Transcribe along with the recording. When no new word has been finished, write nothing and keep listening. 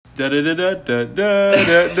He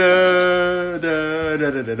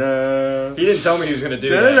didn't tell me he was going to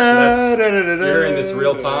do that. So you're in this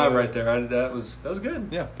real time right there. That was good.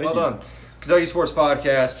 Yeah, well done. Kentucky Sports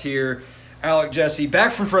Podcast here. Alec Jesse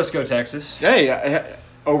back from Frisco, Texas. Hey,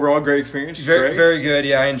 overall great experience. Very good.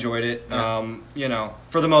 Yeah, I enjoyed it. Yeah.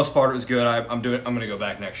 For the most part, it was good. I'm going to go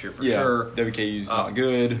back next year for sure. WKU's not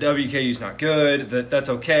good. WKU's not good. That's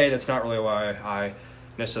okay. That's not really why I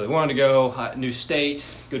necessarily wanted to go. New state,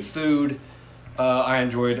 good food. I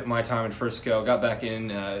enjoyed my time in Frisco. Got back in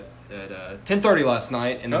at 10:30 last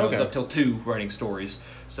night, and then I was up till 2 writing stories.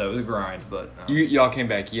 So it was a grind. But y'all came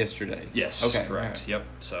back yesterday. Yes. Okay. Correct. Right. Yep.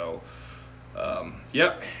 So,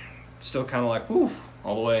 yep. Still kind of like, whew,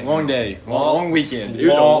 all the way. Long day. Long weekend. It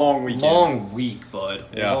was a long weekend. Long week, bud.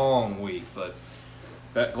 Yeah. Long week, but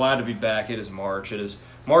glad to be back. It is March. It is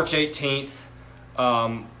March 18th.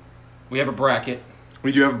 We have a bracket.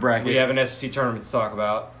 We do have a bracket. We have an SEC tournament to talk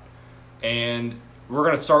about. And we're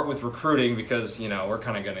going to start with recruiting because, we're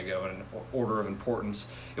kind of going to go in an order of importance.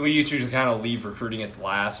 And we usually kind of leave recruiting at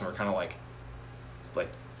last, and we're kind of like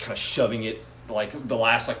kind of shoving it like the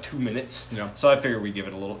last 2 minutes. Yeah. So I figured we'd give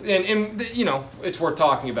it a little. And it's worth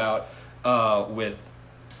talking about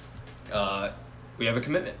we have a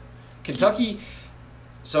commitment. Kentucky,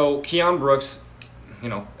 so Keon Brooks,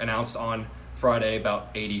 announced on Friday about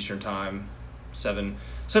 8 Eastern time, 7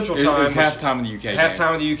 Central time. It was halftime of the UK game.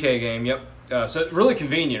 Halftime of the UK game, yep. So really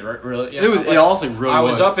convenient, right? Really. It also really was. I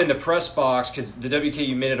was up in the press box because the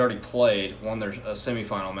WKU men had already won their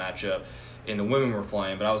semifinal matchup, and the women were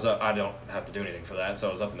playing, but I was up. I don't have to do anything for that, so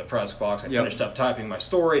I was up in the press box. I finished up typing my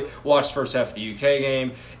story, watched the first half of the UK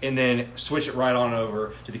game, and then switched it right on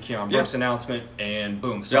over to the Keon Brooks announcement, and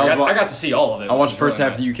boom. So I got to see all of it. I watched the first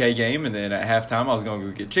half of the UK game, and then at halftime I was going to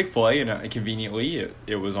go get Chick-fil-A, and conveniently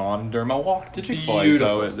it was on during my walk to Chick-fil-A,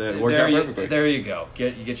 so it worked out perfectly. There you go.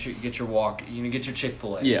 Get your walk. Get your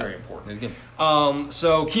Chick-fil-A. It's very important.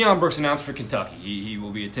 So Keon Brooks announced for Kentucky. He will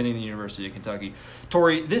be attending the University of Kentucky.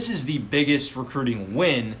 Tori, this is the biggest recruiting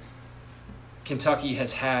win Kentucky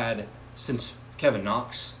has had since Kevin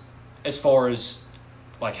Knox, as far as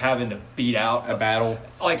having to beat out a battle.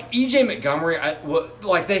 EJ Montgomery,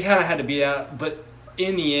 they kind of had to beat out, but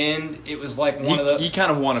in the end, it was he kind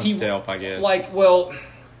of won himself, I guess.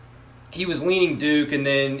 He was leaning Duke, and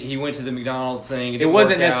then he went to the McDonald's thing. It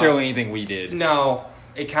wasn't necessarily anything we did. No,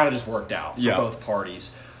 it kind of just worked out for both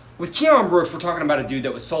parties. With Keon Brooks, we're talking about a dude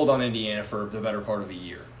that was sold on Indiana for the better part of a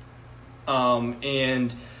year.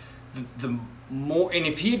 And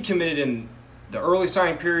if he had committed in the early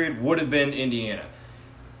signing period, would have been Indiana.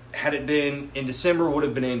 Had it been in December, would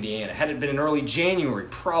have been Indiana. Had it been in early January,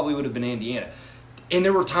 probably would have been Indiana. And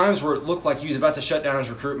there were times where it looked like he was about to shut down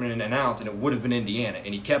his recruitment and announce, and it would have been Indiana.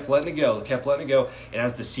 And he kept letting it go, And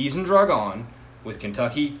as the season drug on, with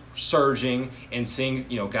Kentucky surging and seeing,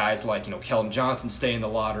 guys like, Keldon Johnson stay in the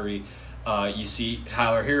lottery. You see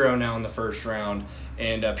Tyler Hero now in the first round.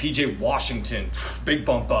 And P.J. Washington, big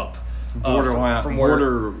bump up. Borderline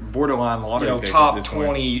lottery pick top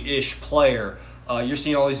 20-ish player. You're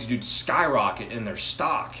seeing all these dudes skyrocket in their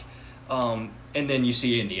stock. And then you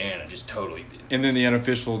see Indiana just totally. And then the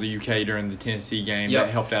unofficial the UK during the Tennessee game, that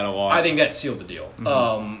helped out a lot. I think that sealed the deal.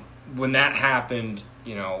 Mm-hmm. When that happened,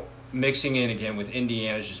 mixing in again with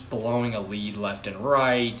Indiana's just blowing a lead left and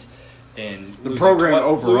right, and the program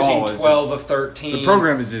overall losing 12 of 13. The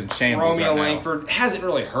program is in shambles. Romeo right Langford hasn't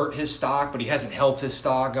really hurt his stock, but he hasn't helped his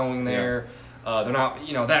stock going there. Yeah. They're not,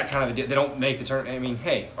 that kind of a deal. They don't make the tournament. I mean,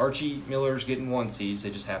 hey, Archie Miller's getting 1 seeds. They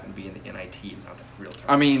just happen to be in the NIT, not the real tournament.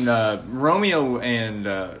 I mean, Romeo and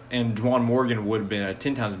Juwan Morgan would have been a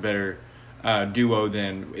 10 times better duo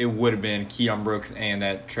than it would have been Keon Brooks and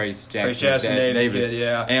that Trace Jackson Davis. Kid,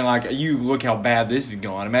 yeah. And you look how bad this is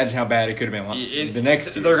going. Imagine how bad it could have been the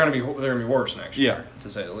next year. They're going to be worse next year, to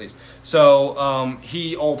say the least. So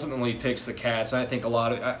he ultimately picks the Cats, and I think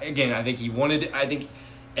I think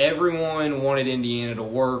everyone wanted Indiana to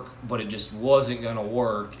work, but it just wasn't going to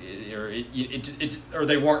work, or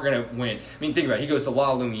they weren't going to win. I mean, think about it. He goes to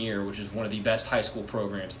La Lumiere, which is one of the best high school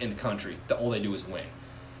programs in the country. All they do is win.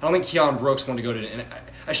 I don't think Keon Brooks wanted to go to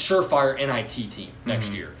a surefire NIT team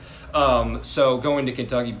next year. So going to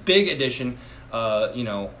Kentucky, big addition.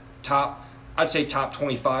 Top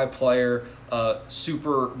 25 player.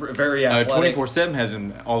 Very athletic. 24/7 has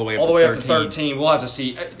him all the way up to 13. We'll have to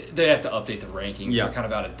see. They have to update the rankings. They're kind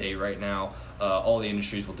of out of date right now. All the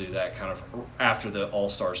industries will do that kind of after the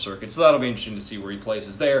All-Star circuit. So that'll be interesting to see where he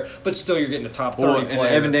places there. But still, you're getting a top 30 player.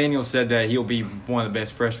 And Evan Daniels said that he'll be one of the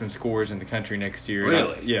best freshman scorers in the country next year.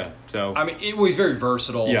 Really? Yeah. So he's very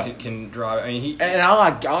versatile. Can drive. I mean, I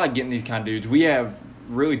like getting these kind of dudes. We have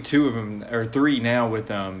really two of them or three now with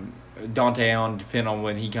Dante Allen, depending on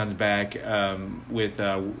when he comes back. With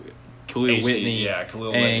Khalil Whitney,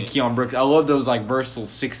 and Keon Brooks. I love those like versatile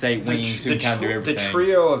 6'8" wings who kind of do everything. The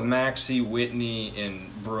trio of Maxey, Whitney,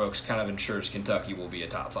 and Brooks kind of ensures Kentucky will be a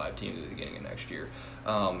top 5 team at the beginning of next year.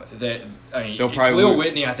 Khalil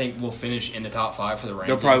Whitney, I think, will finish in the top 5 for the rankings.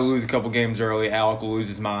 They'll probably lose a couple games early. Alec will lose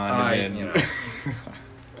his mind, and then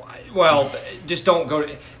well, just don't go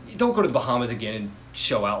to the Bahamas again and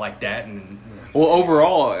show out like that. Well,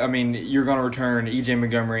 overall, I mean, you're going to return E.J.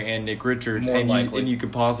 Montgomery and Nick Richards, and you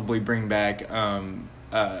could possibly bring back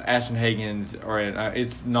Ashton Hagans, or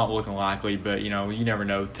it's not looking likely, but you never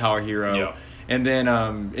know. Tyler Hero, yeah. and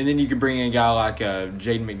then you could bring in a guy like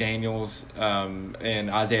Jaden McDaniels and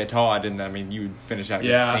Isaiah Todd, and I mean, you would finish out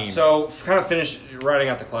your team. So kind of finish writing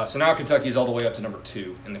out the class. So now Kentucky is all the way up to number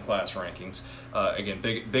 2 in the class rankings. Again,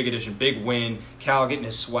 big addition, big win. Cal getting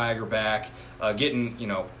his swagger back. Getting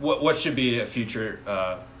what should be a future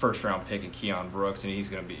first round pick in Keon Brooks, and he's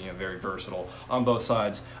going to be very versatile on both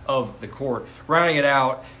sides of the court. Rounding it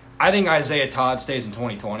out, I think Isaiah Todd stays in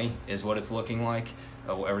 2020 is what it's looking like.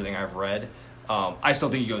 Everything I've read, I still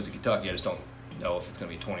think he goes to Kentucky. I just don't know if it's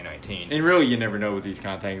going to be 2019. And really, you never know with these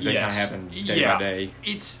kind of things. They kind of happen day by day.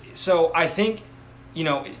 I think.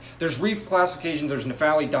 There's Reef classifications. There's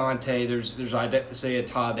Nafali Dante. There's Isaiah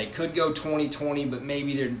Todd. They could go 2020, but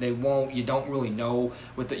maybe they won't. You don't really know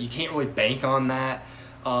you can't really bank on that.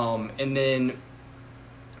 And then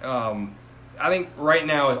I think right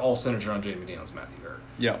now it all centers around Jaden McDaniels and Matthew Hurt.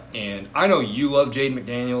 Yeah. And I know you love Jaden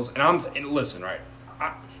McDaniels, and listen, right.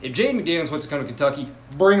 If Jaden McDaniels wants to come to Kentucky,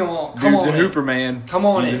 bring him on. Dude's a hooper, man. Come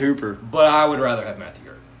on in. He's a hooper. But I would rather have Matthew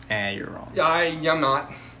Hurt. You're wrong. I'm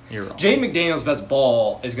not. You're wrong. Jaden McDaniels' best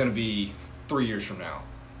ball is going to be 3 years from now.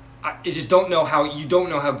 I just don't know how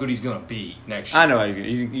good he's going to be next year. I know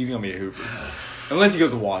he's going to be a hooper. Unless he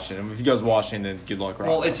goes to Washington. If he goes to Washington, then good luck.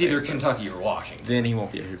 Well, it's either Kentucky or Washington. Then he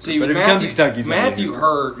won't be a hooper. See, but if he comes to Kentucky, he's going to be a hooper. Matthew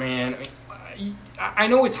Hurt, man. I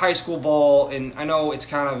know it's high school ball, and I know it's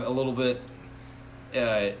kind of a little bit.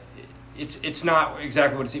 It's not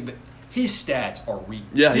exactly what it seems, but his stats are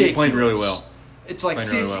ridiculous. Yeah, he's playing really well. It's like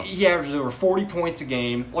 50, really well. He averages over 40 points a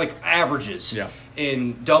game, like averages. Yeah.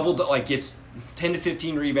 And gets 10 to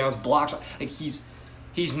 15 rebounds, blocks. Like he's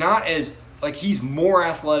not as he's more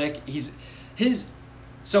athletic.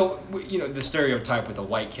 So the stereotype with a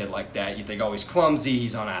white kid like that, you think he's clumsy,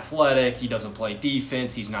 he's unathletic, he doesn't play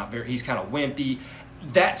defense, he's kind of wimpy.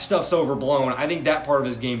 That stuff's overblown. I think that part of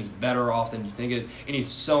his game is better off than you think it is, and he's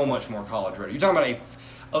so much more college ready. You're talking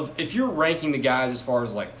about if you're ranking the guys as far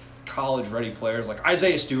as college ready players, like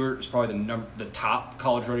Isaiah Stewart is probably the top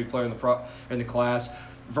college ready player in the class.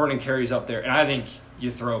 Vernon Carey's up there, and I think you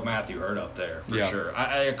throw Matthew Hurt up there for sure.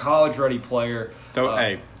 A college ready player.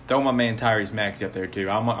 Throw my man Tyrese Maxey up there too.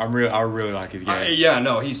 I really like his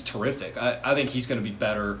game. He's terrific. I think he's going to be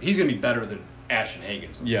better. He's going to be better than Ashton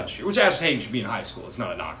Hagans this year, which Ashton Hagans should be in high school. It's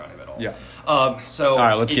not a knock on him at all. Yeah. All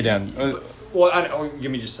right, let's get down.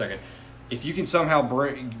 Give me just a second. If you can somehow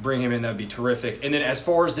bring him in, that'd be terrific. And then as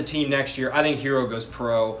far as the team next year, I think Hero goes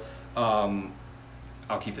pro.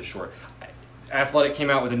 I'll keep this short. Athletic came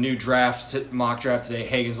out with a new mock draft today.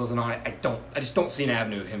 Hagans wasn't on it. I just don't see an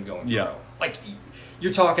avenue of him going pro.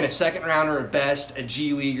 You're talking a second rounder at best, a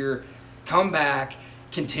G leaguer. Come back,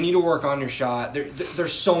 continue to work on your shot.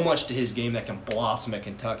 There's so much to his game that can blossom at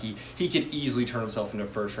Kentucky. He could easily turn himself into a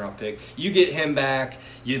first-round pick. You get him back,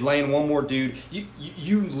 you land one more dude.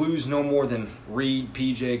 You lose no more than Reed,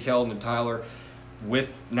 PJ, Keldon, and Tyler.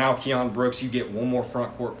 With now Keon Brooks, you get one more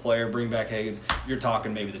front court player, bring back Hagans. You're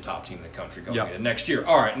talking maybe the top team in the country going into next year.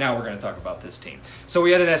 All right, now we're going to talk about this team. So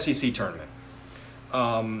we had an SEC tournament.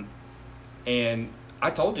 And I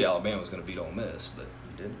told you Alabama was going to beat Ole Miss, but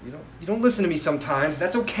you don't listen to me sometimes.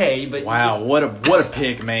 That's okay. But wow, what a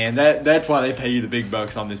pick, man! That's why they pay you the big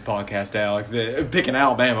bucks on this podcast, Alec. Picking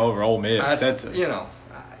Alabama over Ole Miss.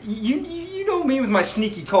 You know me with my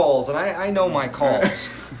sneaky calls, and I know my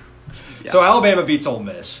calls. So Alabama beats Ole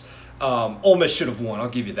Miss. Ole Miss should have won. I'll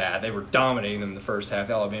give you that. They were dominating them in the first half.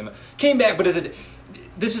 Alabama came back, but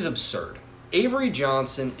this is absurd. Avery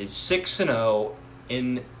Johnson is 6-0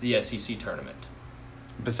 in the SEC tournament.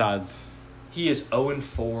 Besides, he is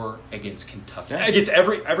 0-4 against Kentucky. Against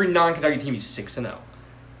every non-Kentucky team, he's 6-0.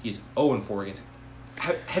 He is 0-4 against.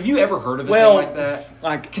 Have you ever heard of a thing like that?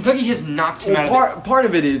 Like Kentucky has knocked him out. Part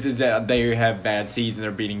of it is that they have bad seeds and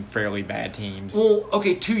they're beating fairly bad teams. Well,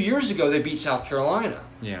 okay, 2 years ago they beat South Carolina.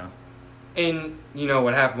 Yeah. And you know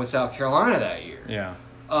what happened with South Carolina that year? Yeah.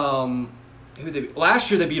 Last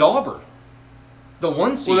year they beat Auburn. The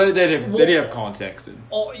one seed. Well, they did have Colin Sexton.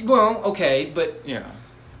 Well, okay, but yeah.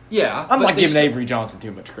 Yeah, I'm not giving Avery Johnson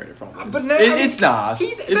too much credit for this. But now, it's nice.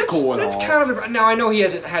 It's cool. That's kind of now. I know he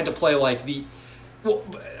hasn't had to play like the. Well,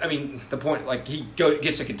 I mean, the point, like, he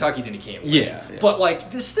gets to Kentucky, then he can't win. Yeah. But,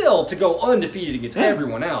 like, still, to go undefeated against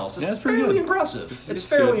everyone else is fairly impressive. It's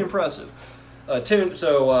fairly impressive. In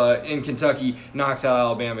Kentucky, knocks out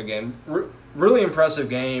Alabama again. Really impressive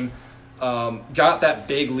game. Got that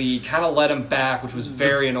big lead, kind of led him back, which was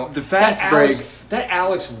very annoying. The fast breaks. That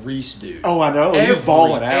Alex Reese dude. Oh, I know. He was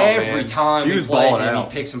balling out, Every man. time he was balling him,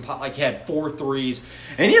 out. He picks him, like, he had 4 threes.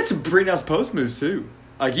 And he had some pretty nice post moves, too.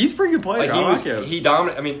 Like, he's a pretty good player. He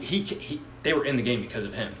dominated. I mean, they were in the game because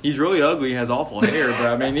of him. He's really ugly. He has awful hair,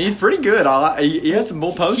 but I mean, he's pretty good. He has some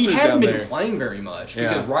bull post moves down there. He hadn't been playing very much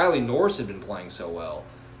because Riley Norris had been playing so well.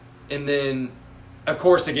 And then, of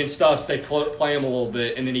course, against us, they play him a little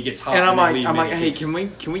bit, and then he gets hot. And I'm like, hey, can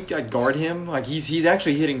we guard him? Like, he's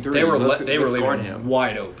actually hitting threes. They were guarding him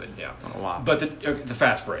wide open. Yeah. I don't know why. But the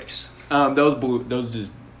fast breaks. Those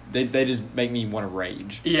just. They just make me want to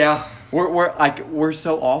rage. Yeah, we're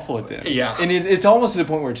so awful at them. Yeah, and it's almost to the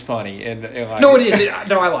point where it's funny. And like, no, it is.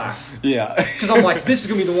 I laugh. Yeah, because I'm like, this is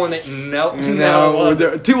gonna be the one that no,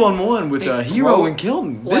 2-on-1 with Hero and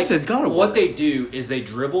Kilton. This has got to work. What they do is they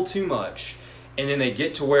dribble too much, and then they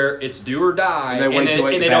get to where it's do or die, and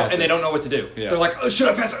they don't know what to do. Yeah. They're like, oh, should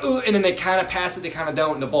I pass it? And then they kind of pass it, they kind of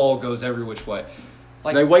don't, and the ball goes every which way.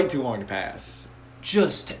 Like they wait too long to pass.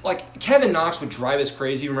 Just like Kevin Knox would drive us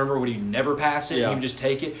crazy. Remember when he'd never pass it? Yeah. He would just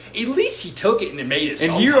take it. At least he took it and it made it.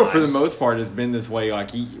 And Hero, for the most part, has been this way.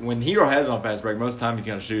 Like when Hero has on fast break, most of the time he's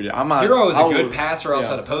going to shoot it. Hero is a good passer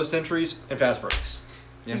outside of post entries and fast breaks.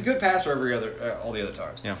 Yeah. He's a good passer all the other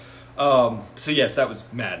times. Yeah. So yes, that was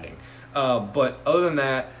maddening. But other than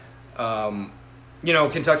that,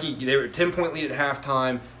 Kentucky, they were 10-point lead at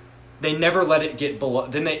halftime. They never let it get below.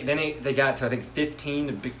 Then they got to, I think,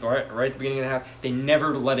 15 right at the beginning of the half. They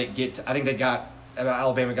never let it get to. I think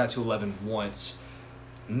Alabama got to 11 once.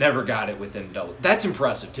 Never got it within double. That's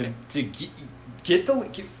impressive to get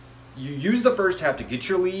the. You use the first half to get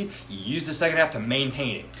your lead. You use the second half to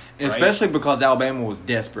maintain it. Right? Especially because Alabama was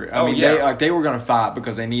desperate. I mean, they were going to fight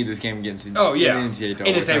because they needed this game against the NCAA.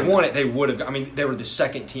 And if they won it, they would have. I mean, they were the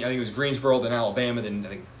second team. I think it was Greensboro, then Alabama, then I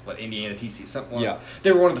think Indiana, TCU, something. Yeah.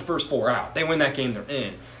 They were one of the first 4 out. They win that game, they're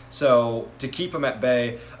in. So to keep them at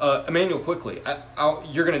bay, Emmanuel, quickly,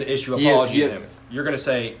 you're going to issue an apology to him. You're going to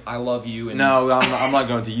say, I love you. And no, I'm not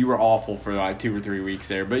going to. You were awful for like 2 or 3 weeks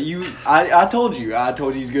there. But I told you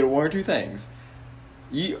he's good at 1 or 2 things.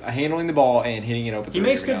 Handling the ball and hitting it open 3. He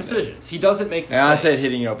makes good decisions. He doesn't make mistakes. And I said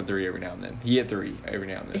hitting it open 3 every now and then. He hit 3 every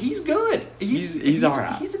now and then. He's good. He's all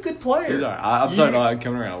right. He's a good player. He's all right. I'm starting to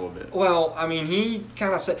coming around a little bit. Well, I mean, he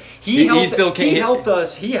kind of said he helped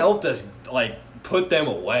us. He helped us like put them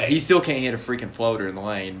away. He still can't hit a freaking floater in the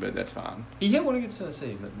lane, but that's fine. He hit one against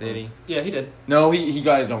Tennessee. Did he? Yeah, he did. No, he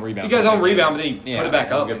got his own rebound. He got his own rebound, but then he put it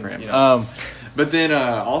back up. Good for him. But then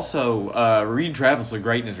also, Reed Travis looked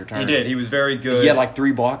great in his return. He did. He was very good. He had like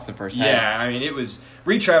 3 blocks in the first half. Yeah, I mean,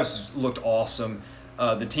 Reed Travis looked awesome.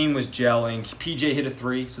 The team was gelling. PJ hit a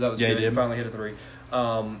 3, so that was good. He finally hit a 3.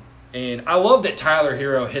 And I love that Tyler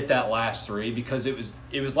Hero hit that last 3 because it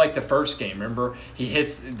was like the first game. Remember, he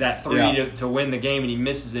hits that 3 to win the game, and he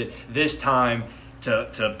misses it this time.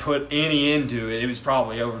 To put any into it, it was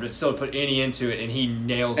probably over. To still put any into it, and he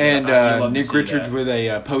nails it. And Nick Richards with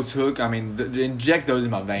a post hook. I mean, inject those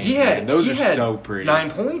in my veins. Those are so pretty.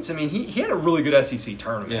 9 points. I mean, he had a really good SEC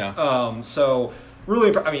tournament. Yeah. So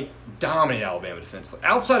really, dominated Alabama defensively.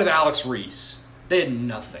 Outside of Alex Reese, they had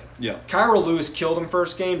nothing. Yeah. Kyra Lewis killed him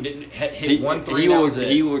first game. Didn't hit 1 3.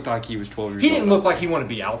 He looked like he was 12 years old. He didn't look like he wanted to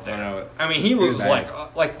be out there. I mean, he was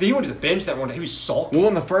like he went to the bench that one day. He was sulking. Well,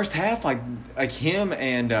 in the first half, like him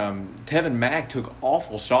and Tevin Mack took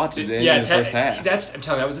awful shots at the end of the first half. I'm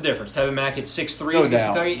telling you, that was the difference. Tevin Mack hit 6 threes against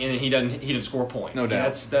Kentucky, and he didn't score a point. No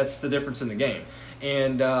doubt. That's the difference in the game.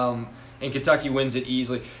 And Kentucky wins it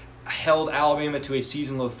easily. Held Alabama to a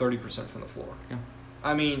season low 30% from the floor. Yeah.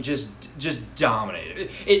 I mean, just dominated.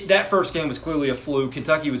 That first game was clearly a fluke.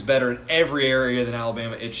 Kentucky was better in every area than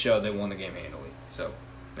Alabama. It showed they won the game handily. So,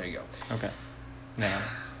 there you go. Okay. Now.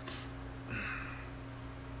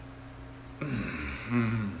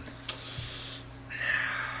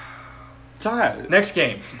 It's all right. Next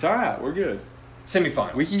game. It's all right. We're good.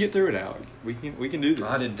 Semifinals. We can get through it, Alec. We can do this.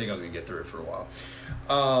 I didn't think I was going to get through it for a while.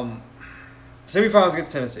 Semifinals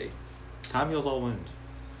against Tennessee. Time heals all wounds.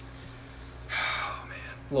 Oh, man.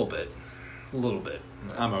 A little bit.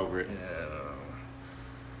 I'm over it.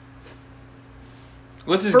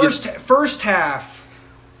 Yeah. First half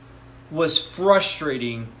was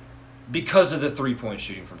frustrating because of the 3-point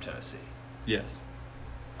shooting from Tennessee. Yes.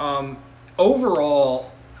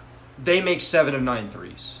 Overall, they make 7 of 9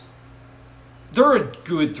 threes. They're a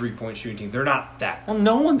good 3-point shooting team. They're not that good. Well,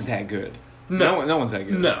 no one's that good. No one's that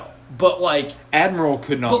good. No. But, like... Admiral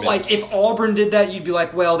could not miss. But, like, if Auburn did that, you'd be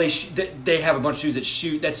like, well, they have a bunch of dudes that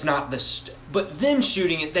shoot. That's not the... But them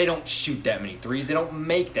shooting it, they don't shoot that many threes. They don't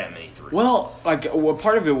make that many threes. Well,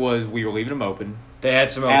 part of it was we were leaving them open. They had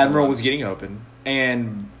some open Admiral ones. was getting open.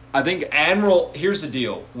 And I think... Admiral, here's the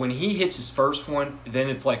deal. When he hits his first one, then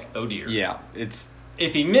it's like, oh, dear. Yeah, it's...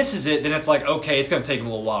 If he misses it, then it's like, okay, it's going to take him a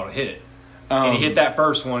little while to hit it. And he hit that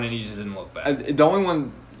first one, and he just didn't look back. The only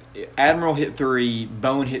one... Admiral hit 3,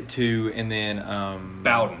 Bone hit 2, and then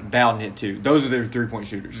Bowden hit 2. Those are their 3-point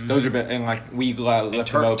shooters. Mm-hmm. Those are and like we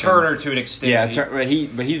left them open. Turner to an extent. Yeah, but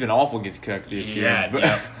he's been awful against Kentucky this year.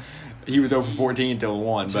 Yeah. He was over 14 until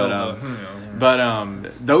 1.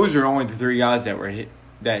 But those are only the 3 guys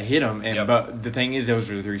that hit him. And but the thing is, those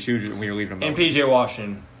are the 3 shooters, and we were leaving them and open. PJ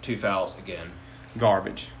Washington, 2 fouls again.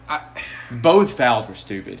 Garbage. Both fouls were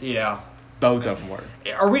stupid. Yeah. Both of them were.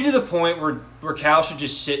 Are we to the point where Cal should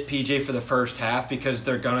just sit PJ for the first half because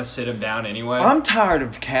they're gonna sit him down anyway? I'm tired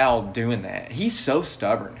of Cal doing that. He's so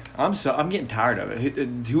stubborn. I'm getting tired of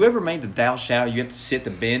it. Whoever made the thou shall you have to sit the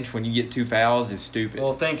bench when you get 2 fouls is stupid.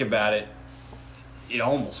 Well, think about it. It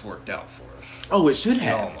almost worked out for us. Oh, it should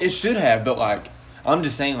have. It should have, but like I'm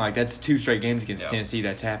just saying, like that's 2 straight games against Tennessee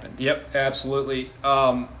that's happened. Yep, absolutely.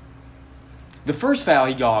 The first foul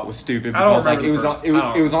he got was stupid because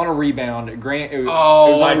it was on a rebound. Grant, it was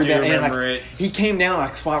on a rebound, remember it. He came down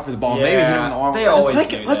like swat for the ball. Yeah, maybe hit him in the arm. They always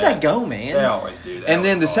let that go, man. They always do that. And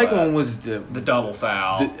then the second one was the double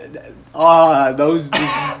foul. Those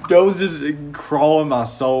just crawl in my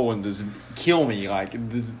soul and just kill me. Like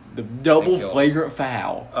the double flagrant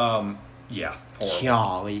foul. Yeah.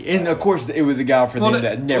 Golly. And of course it was a guy for them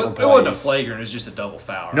that never played. It wasn't a flagrant, it was just a double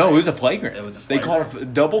foul. Right? No, it was a flagrant. It was a flagrant. They called it a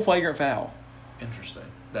double flagrant foul. Interesting.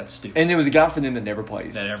 That's stupid. And there was a guy for them that never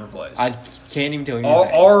plays. I can't even tell you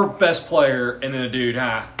our best player and then the dude,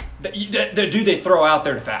 the dude they throw out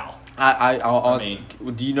there to foul. I mean,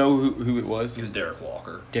 do you know who it was? It was Derek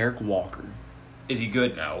Walker. Derek Walker. Is he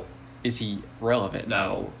good? No. Is he relevant?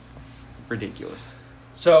 No. Ridiculous.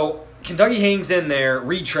 So Kentucky hangs in there.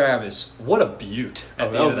 Reed Travis, what a beaut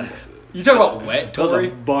at the end of that. You talk about wet, Tori?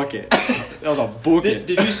 That was a bucket. That was a bucket.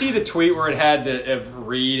 Did you see the tweet where it had the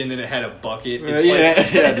Reed and then it had a bucket? Yeah, I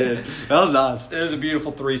did. That was nice. It was a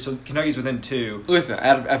beautiful 3. So Kentucky's within 2. Listen,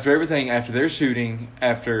 after everything, after their shooting,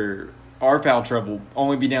 after our foul trouble,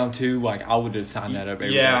 only be down 2, like I would have signed that up.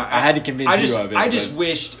 Yeah, I had to convince you of it. I just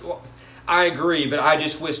wished. Well, I agree, but I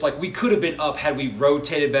just wish like we could have been up had we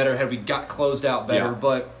rotated better, had we got closed out better. Yeah.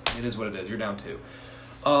 But it is what it is. You're down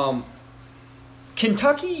 2.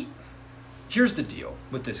 Kentucky. Here's the deal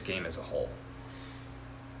with this game as a whole.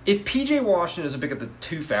 If P.J. Washington doesn't pick up the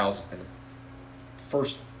 2 fouls in the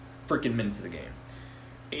first freaking minutes of the game,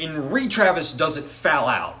 and Reed Travis doesn't foul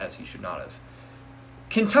out, as he should not have,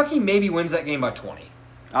 Kentucky maybe wins that game by 20.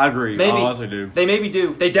 I agree. Maybe. I also do. They maybe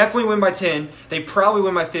do. They definitely win by 10. They probably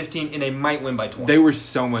win by 15, and they might win by 20. They were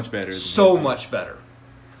so much better. Much better.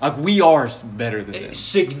 Like, we are better than them.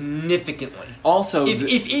 Significantly. Also,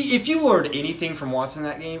 if you learned anything from watching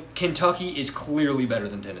that game, Kentucky is clearly better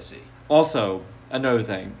than Tennessee. Also, another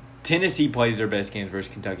thing. Tennessee plays their best games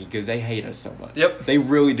versus Kentucky because they hate us so much. Yep. They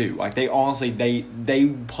really do. Like, they honestly, they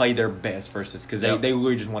play their best versus because they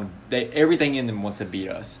literally just want to, everything in them wants to beat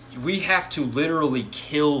us. We have to literally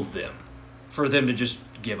kill them for them to just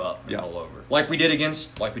give up all over. Like we did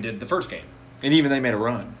the first game. And even they made a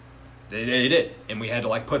run. They did. And we had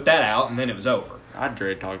to, put that out, and then it was over. I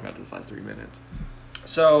dread talking about this last 3 minutes.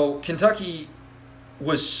 So, Kentucky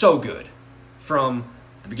was so good from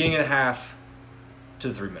the beginning of the half to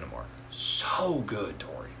the 3-minute mark. So good,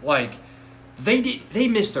 Tori. They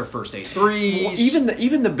missed their first 8 threes. Well,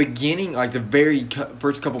 even the beginning, the very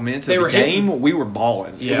first couple minutes of the game, we were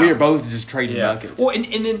balling. Yeah. We were both just trading buckets. Well, and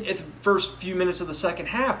then at the first few minutes of the second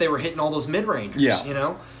half, they were hitting all those mid-rangers. Yeah. You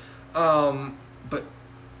know? But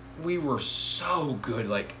we were so good.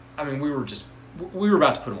 We were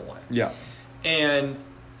about to put them away. Yeah. And,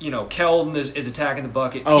 Keldon is attacking the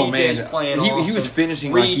bucket. Oh, PJ's man. playing awesome. He was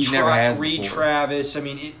finishing like he never has before. Reed Travis. I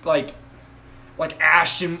mean,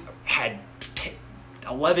 Ashton had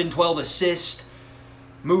 11, 12 assists,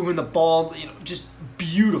 moving the ball. Just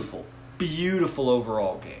beautiful, beautiful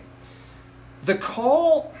overall game. The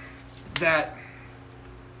call that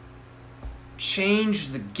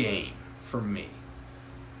changed the game for me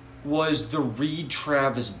was the Reed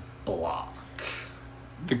Travis block.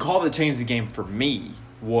 The call that changed the game for me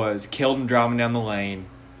was Keldon driving down the lane.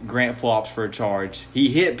 Grant flops for a charge. He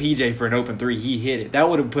hit PJ for an open 3. He hit it. That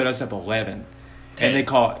would have put us up 11. 10. And they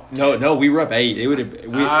caught no. We were up 8. It would have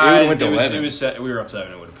went to 11. We were up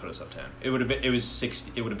 7. It would have put us up 10. It would have been. It was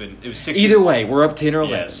 60. It would have been. It was 60. Either way, we're up 10 or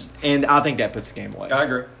 11, yes. And I think that puts the game away. I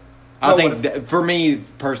agree. I think for me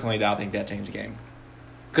personally, I think that changed the game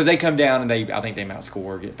because they come down and I think they might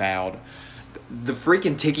score, get fouled. The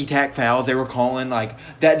freaking ticky-tack fouls they were calling, like,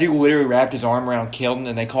 that dude literally wrapped his arm around Keldon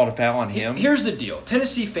and they called a foul on him. Here's the deal.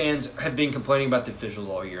 Tennessee fans have been complaining about the officials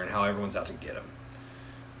all year and how everyone's out to get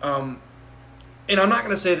them. And I'm not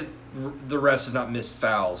going to say that the refs have not missed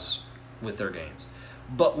fouls with their games.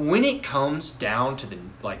 But when it comes down to the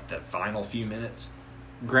final few minutes,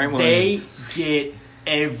 Grant Williams, they get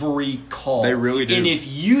every call. They really do. And if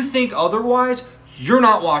you think otherwise, you're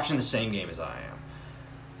not watching the same game as I am.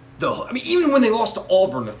 Even when they lost to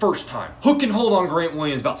Auburn the first time, hook and hold on Grant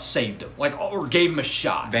Williams about saved him, or gave him a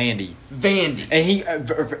shot. Vandy, and he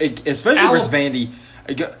especially versus Vandy,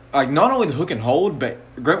 like not only the hook and hold, but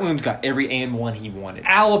Grant Williams got every and one he wanted.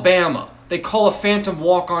 Alabama, they call a phantom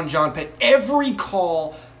walk on John Penn. Every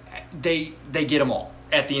call, they get them all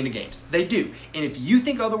at the end of games. They do. And if you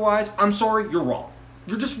think otherwise, I'm sorry, you're wrong.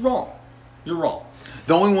 You're just wrong. You're wrong.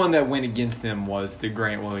 The only one that went against them was the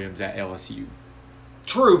Grant Williams at LSU.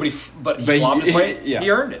 True, but he flopped his way. Yeah. He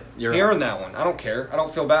earned it. He earned that one. I don't care. I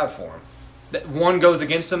don't feel bad for him. That one goes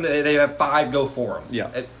against him. They have 5 go for him.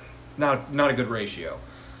 Yeah, not a good ratio.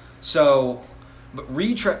 So, but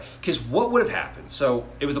Reed, because what would have happened? So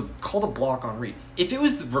it was called a block on Reed. If it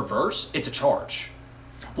was the reverse, it's a charge.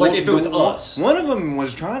 Like if it was us. One of them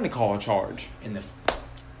was trying to call a charge.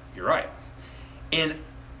 You're right, and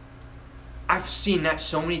I've seen that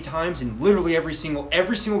so many times in literally every single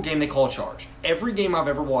game they call a charge. Every game I've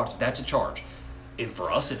ever watched, that's a charge. And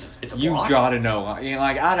for us, it's a block. You gotta know.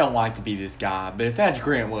 I don't like to be this guy, but if that's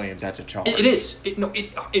Grant Williams, that's a charge. It is.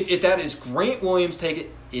 If that is Grant Williams, take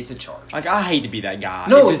it. It's a charge. I hate to be that guy.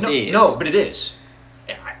 No, it just is. No, but it is.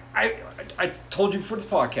 I told you before the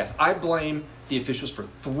podcast, I blame the officials for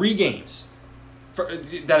 3 games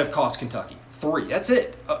that have cost Kentucky. 3. That's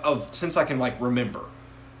it. Since I can remember.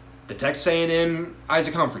 The Texas A&M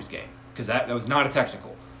Isaac Humphreys game, because that was not a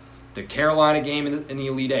technical. The Carolina game in the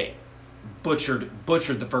Elite Eight butchered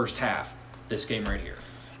the first half. This game right here,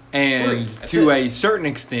 and to a certain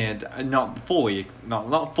extent, not fully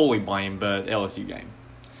blamed, but LSU game.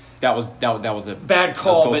 That was a bad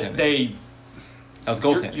call, but that was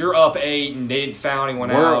goaltending. You're up 8, and they didn't foul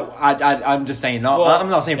anyone out. I'm just saying. I'm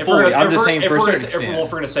not saying fully. I'm just saying for a certain extent. If we're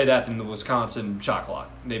going to say that, then the Wisconsin shot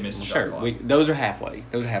clock, they missed the shot clock. Those are halfway.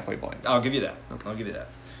 Those are halfway blamed. I'll give you that. Okay. I'll give you that.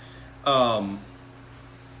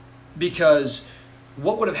 Because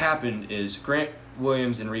what would have happened is Grant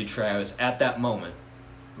Williams and Reed Travis at that moment,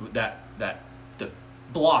 that the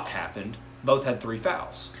block happened. Both had 3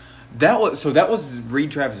 fouls. That was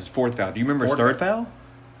Reed Travis's 4th foul. Do you remember his 3rd foul?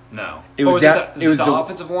 No. It was the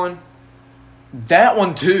offensive one? That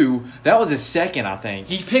one, too. That was his 2nd, I think.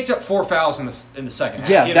 He picked up 4 fouls in the second half.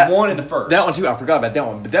 Yeah, he had 1 in the first. That one, too. I forgot about that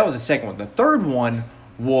one. But that was the 2nd one. The 3rd one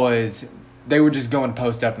was they were just going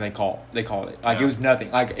post up and they called it. It was nothing.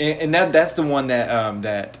 And that's the one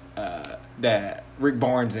that Rick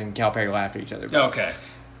Barnes and Calipari laughed at each other about. Okay.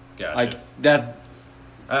 Gotcha. That.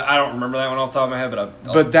 I don't remember that one off the top of my head,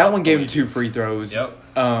 but that one gave him 2 free throws. Yep.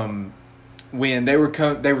 When they were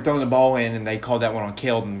throwing the ball in and they called that one on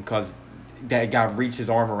Keldon because that guy reached his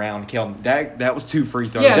arm around Keldon. That was 2 free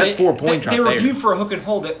throws. That's 4 points right there. They reviewed for a hook and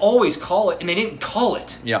hold. They always call it, and they didn't call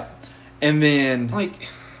it. Yeah. And then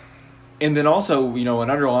also, an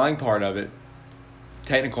underlying part of it,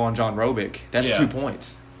 technical on John Robick. That's 2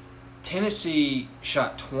 points. Tennessee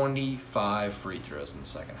shot 25 free throws in the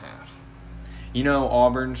second half.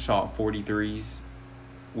 Auburn shot 43s.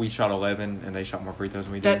 We shot 11, and they shot more free throws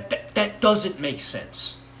than we did. That doesn't make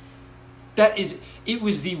sense. It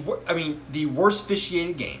was the worst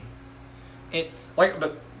officiated game.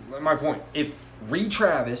 But my point, if Reed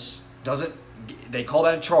Travis doesn't, they call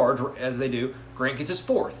that a charge as they do. Grant gets his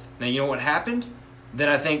 4th. Now you know what happened. Then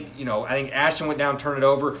I think Ashton went down, turned it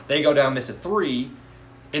over. They go down, miss a 3,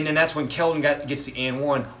 and then that's when Keldon gets the and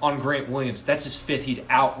 1 on Grant Williams. That's his 5th. He's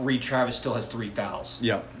out. Reed Travis still has 3 fouls.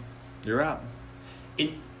 Yeah, you're right.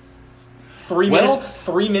 In 3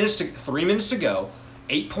 minutes to go,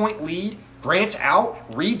 8-point lead. Grant's out.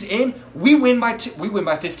 Reed's in. We win by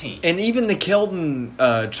 15. And even the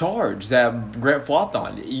Keldon charge that Grant flopped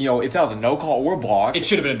on, if that was a no call or a block, it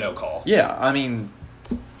should have been a no call. Yeah,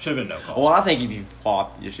 should have been a no call. Well, I think if you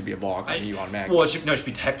flopped, it should be a block on you automatically. Well, it should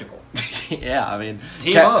be technical. Yeah,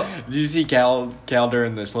 team up. Did you see Cal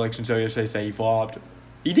during the selection show yesterday say he flopped?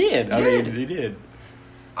 He did. He did.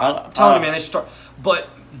 I'm telling you, man, they start. But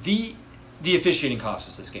the officiating cost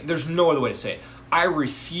us this game. There's no other way to say it. I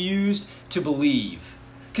refused to believe,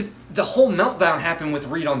 because the whole meltdown happened with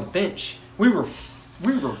Reed on the bench. We were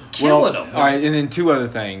killing him. All right, and then two other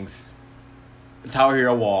things. Tyler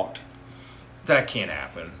Hero walked. That can't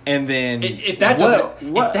happen. And then if that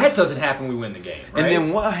doesn't happen, we win the game. Right? And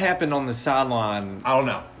then what happened on the sideline? I don't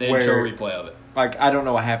know. They didn't show a replay of it. Like, I don't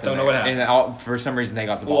know what happened. Don't know what happened. And for some reason, they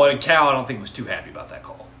got the ball. Well, and Cal, I don't think was too happy about that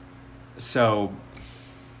call. So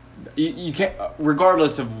you can't,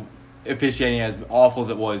 regardless of officiating as awful as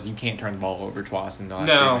it was, you can't turn the ball over twice in the last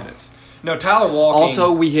 3 minutes. No, Tyler walking.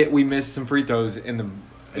 Also, we missed some free throws in the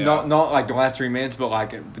not like the last 3 minutes, but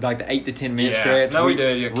like the 8 to 10 minute stretch. No, we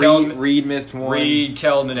did. Yeah. Reed missed one. Reed,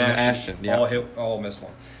 Keldon, and Ashton all missed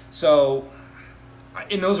one. So,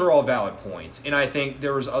 and those are all valid points. And I think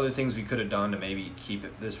there was other things we could have done to maybe keep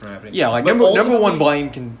this from happening. Yeah, like number one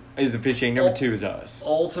blame is officiating. Number two is us.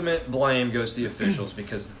 Ultimate blame goes to the officials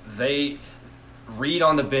because Reed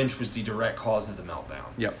on the bench was the direct cause of the meltdown.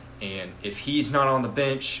 Yep. And if he's not on the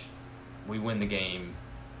bench, we win the game.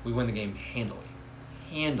 We win the game handily.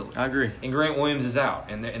 I agree. And Grant Williams is out,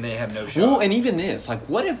 and they have no shot. Well, and even this, like,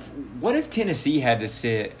 what if Tennessee had to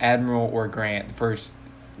sit Admiral or Grant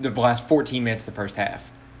the last 14 minutes of the first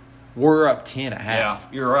half? We're up 10 at half. Yeah,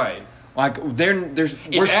 you're right. Like, we're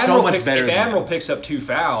so much better. If Admiral picks up 2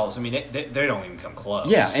 fouls, I mean, they don't even come close.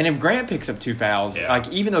 Yeah, and if Grant picks up 2 fouls, like,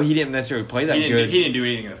 even though he didn't necessarily play that good, he didn't do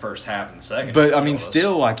anything in the first half and the second. But I mean,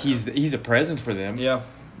 still, like, he's a presence for them. Yeah.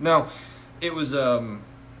 No, it was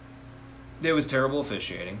terrible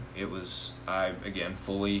officiating. It was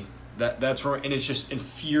fully that's right, and it's just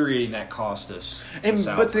infuriating that cost us.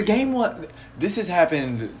 But the game, this has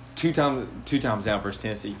happened two times now versus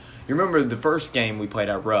Tennessee. You remember the first game we played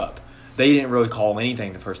at Rupp? They didn't really call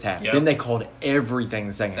anything the first half. Yep. Then they called everything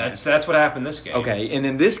the second half. That's what happened this game. Okay, and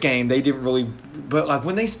then this game they didn't really. But like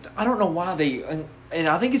when I don't know why they, and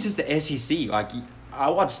I think it's just the SEC. Like I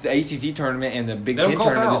watched the ACC tournament and the Big Ten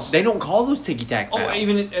tournament. They don't call those ticky-tack fouls. Oh,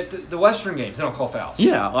 even at the Western games, they don't call fouls.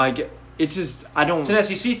 Yeah, like it's just I don't. It's an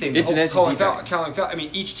SEC thing. It's an SEC thing. Calling foul. I mean,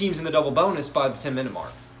 each team's in the double bonus by the 10-minute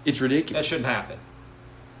mark. It's ridiculous. That shouldn't happen.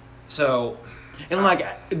 So. And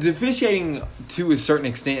like the officiating to a certain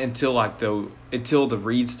extent until the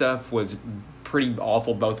Reed stuff was pretty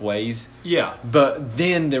awful both ways. Yeah. But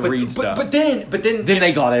then Reed stuff. But then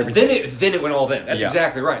they got everything. Then it went all in. That's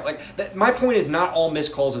exactly right. Like my point is not all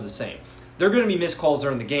missed calls are the same. There are going to be missed calls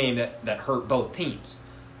during the game that hurt both teams.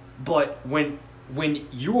 But when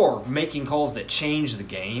you are making calls that change the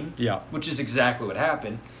game, which is exactly what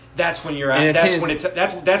happened. That's when you're at.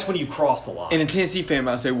 That's when you cross the line. And a Tennessee fan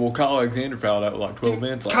might say, "Well, Kyle Alexander fouled out with like 12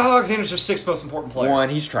 minutes left." Kyle Alexander's their 6th most important player. 1,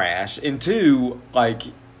 he's trash, and 2, like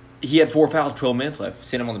he had 4 fouls, 12 minutes left.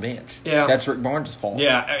 Sent him on the bench. Yeah, that's Rick Barnes' fault.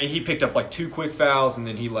 Yeah, he picked up like 2 quick fouls and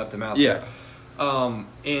then he left them out. Yeah. There.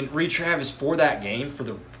 And Reed Travis for that game for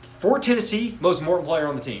Tennessee, most important player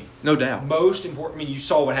on the team, no doubt. Most important. I mean, you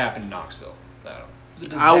saw what happened in Knoxville. It was a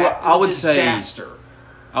disaster.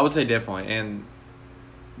 I would say definitely.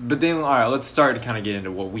 But then, all right, let's start to kind of get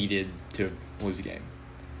into what we did to lose the game.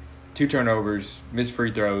 2 turnovers, missed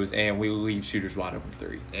free throws, and we leave shooters wide open for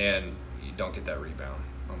 3. And you don't get that rebound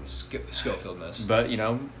on the Schofield miss. But,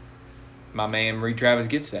 my man Reed Travis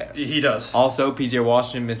gets that. He does. Also, P.J.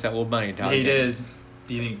 Washington missed that little bunny time. He did.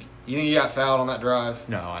 Do you think he got fouled on that drive?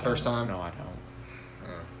 No, I don't. First time? No, I don't.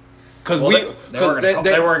 Because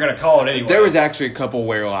they weren't going to call it anyway. There was actually a couple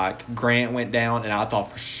where like Grant went down, and I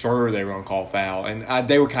thought for sure they were going to call foul, and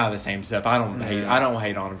they were kind of the same stuff. I don't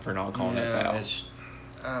hate on him for not calling that foul.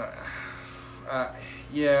 I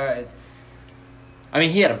mean,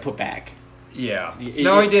 he had a putback. Yeah, he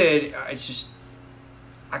did. It's just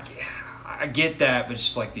I get that, but it's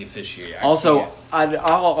just like the officiating. Also,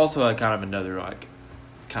 I'll also had kind of another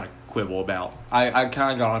kind of quibble about. I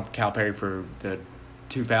kind of got on Calipari for the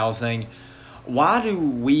 2 fouls thing. Why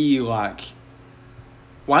don't we run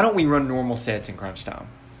normal sets in crunch time?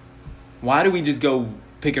 Why do we just go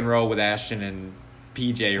pick and roll with Ashton and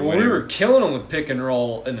PJ or whatever? We were killing them with pick and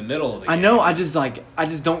roll in the middle of the game. I know. I just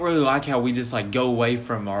don't really like how we just go away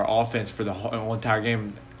from our offense for the whole entire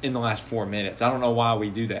game in the last 4 minutes. I don't know why we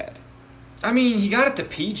do that. I mean, he got it to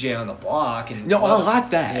PJ on the block. I like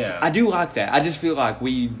that. Yeah. I do like that. I just feel like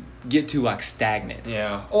we get too stagnant.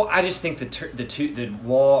 Yeah. Well, I just think the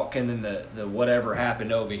walk and then the whatever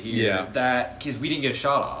happened over here. Yeah. That because we didn't get a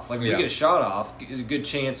shot off. Like we get a shot off, there's a good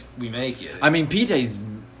chance we make it. I mean, PJ's.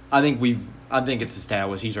 I think it's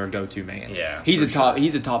established. He's our go-to man. Yeah. He's a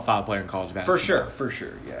top 5 player in college basketball. For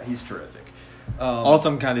sure. Yeah, he's terrific. Also,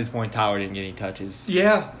 I'm kind of disappointed Tyler didn't get any touches.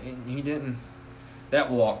 Yeah, he didn't. That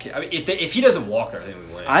walk. I mean, if he doesn't walk there, I think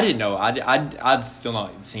we win. I didn't know. I'd still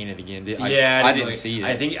not seen it again. I didn't see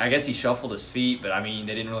it. I guess he shuffled his feet, but I mean,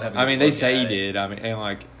 they didn't really have. They say he did. I mean, and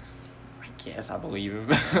I guess I believe him,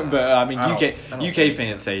 but I mean, UK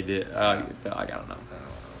fans say he did. I don't know.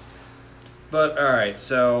 But all right,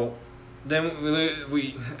 so then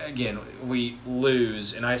we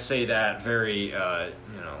lose, and I say that very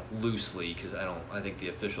loosely because I think the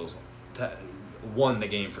officials won the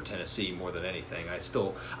game for Tennessee more than anything. I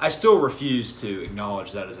still refuse to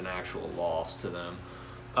acknowledge that as an actual loss to them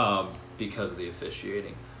because of the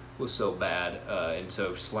officiating was so bad and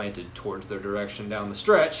so slanted towards their direction down the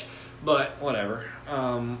stretch. But whatever.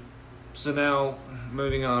 So now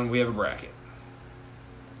moving on, we have a bracket.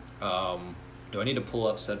 Do I need to pull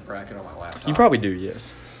up said bracket on my laptop? You probably do,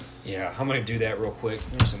 yes. Yeah, I'm going to do that real quick.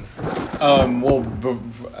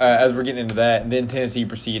 As we're getting into that, and then Tennessee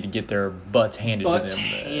proceeded to get their butts handed to them.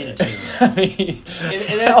 I mean,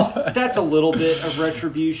 and that's a little bit of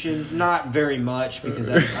retribution, not very much, because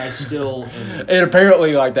I still am. And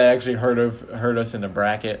apparently, that actually hurt us in the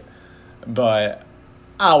bracket, but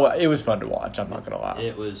it was fun to watch. I'm not gonna lie.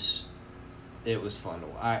 It was fun to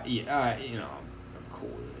watch. I'm cool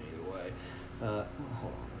with it either way. Hold on.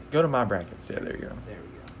 Go to my brackets. Yeah, there you go. There we go.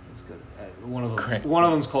 It's good. One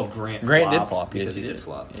of them's called Grant. Grant did flop. Yes, he did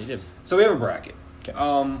flop. Yeah, he did. So we have a bracket.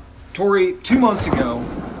 Okay. Tori, 2 months ago,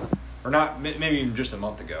 or not, maybe even just a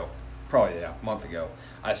month ago, a month ago,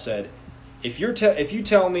 I said, if you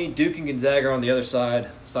tell me Duke and Gonzaga are on the other side,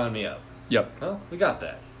 sign me up. Yep. Well, we got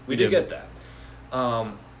that. We did get that.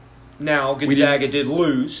 Now Gonzaga did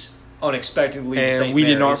lose unexpectedly, and to St. we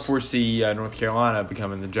Mary's. did not foresee North Carolina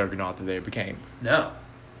becoming the juggernaut that they became. No.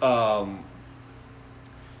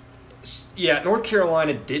 North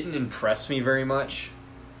Carolina didn't impress me very much.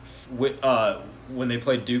 When they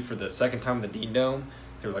played Duke for the second time in the Dean Dome,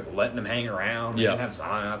 they were letting them hang around. They didn't have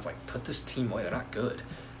Zion. It's put this team away. They're not good.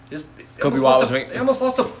 They almost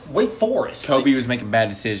lost to Wake Forest. Kobe was making bad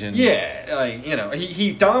decisions. Yeah,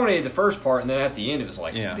 he dominated the first part, and then at the end it was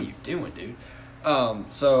what are you doing, dude?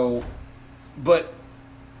 But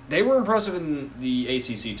they were impressive in the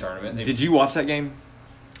ACC tournament. Did you watch that game?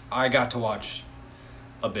 I got to watch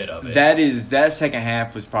a bit of it. That second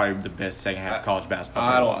half was probably the best second half of college basketball.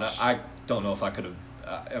 I don't know if I could have.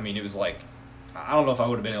 It was I don't know if I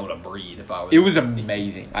would have been able to breathe if I was. It was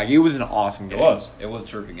amazing. It was an awesome game. It was a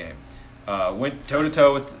terrific game. Went toe to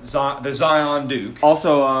toe with the Zion Duke.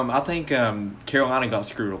 Also, I think Carolina got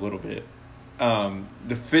screwed a little bit.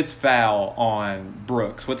 The fifth foul on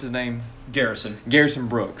Brooks. What's his name? Garrison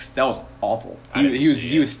Brooks. That was awful.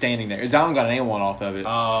 He was standing there. Zion got an and one off of it.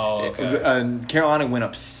 Oh, okay. Carolina went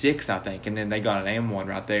up 6, I think, and then they got an and one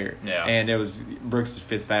right there. Yeah. And it was Brooks'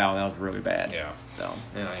 fifth foul, and that was really bad. Yeah. So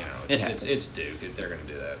it's Duke. They're going to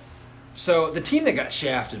do that. So the team that got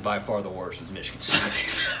shafted by far the worst was Michigan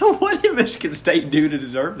State. What did Michigan State do to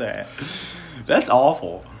deserve that? That's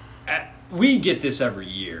awful. We get this every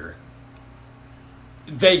year.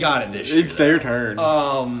 They got it this year. It's their turn.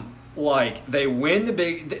 They win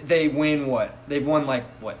they win what? They've won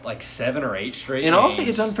 7 or 8 straight and games. Also,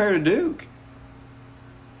 it's unfair to Duke.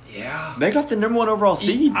 Yeah. They got the number 1 overall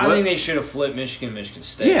seed. I think they should have flipped Michigan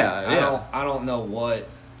State. Yeah. I don't know what.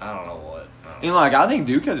 And I think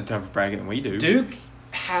Duke has a tougher bracket than we do. Duke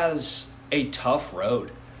has a tough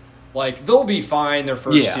road. They'll be fine their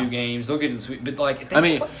first 2 games. They'll get to the sweet. But if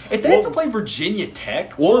they have to play Virginia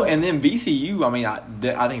Tech, and then VCU.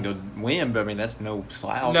 I think they'll win, but that's no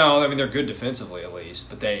slouch. No, they're good defensively at least,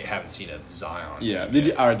 but they haven't seen a Zion. Yeah.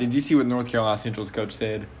 Did you see what North Carolina Central's coach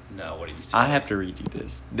said? No. What did he say? I have to read you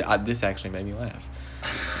this. This actually made me laugh.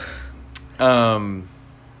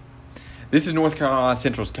 This is North Carolina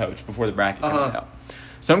Central's coach before the bracket comes out.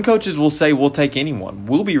 Some coaches will say we'll take anyone.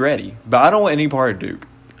 We'll be ready, but I don't want any part of Duke.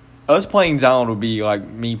 Us playing Zion would be like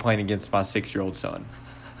me playing against my 6-year-old son.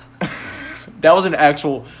 That was an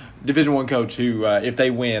actual Division I coach who, if they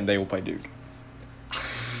win, they will play Duke.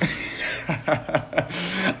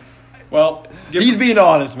 Well, he's being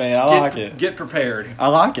honest, man. I like it. Get prepared. I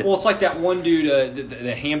like it. Well, it's like that one dude,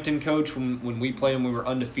 the Hampton coach, when we played him, we were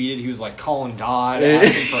undefeated. He was calling God,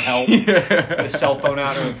 asking for help. With his cell phone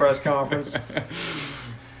out during the press conference.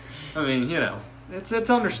 It's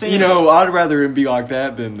understandable. I'd rather him be like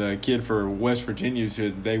that than the kid for West Virginia who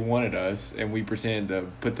said they wanted us, and we pretended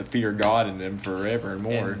to put the fear of God in them forever and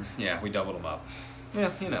more. We doubled them up. Yeah,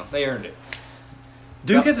 they earned it.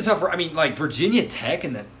 Duke has a tough. Virginia Tech,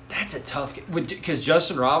 and that's a tough because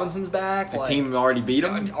Justin Robinson's back. The team already beat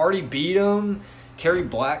them. Kerry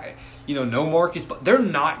Black, no Marcus, but they're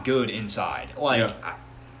not good inside.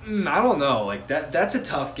 I don't know. Like that's a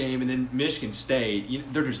tough game, and then Michigan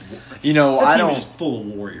State, they're just I don't is just full of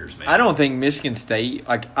warriors, man. I don't think Michigan State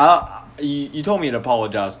you told me to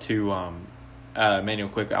apologize to Manuel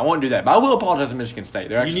quickly. I won't do that, but I will apologize to Michigan State.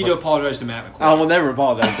 You need to apologize to Matt McQueen. I will never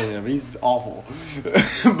apologize to him. He's awful.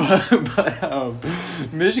 but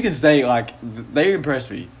Michigan State, like, they impressed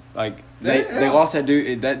me. Like they lost that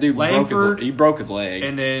dude. That dude broke his leg.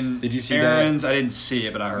 And then did you see Aaron's? that? I didn't see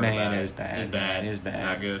it, but I heard about it. It was bad. It was bad.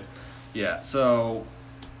 Not good. Yeah. So,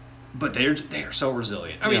 but they are so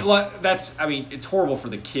resilient. I mean, it's horrible for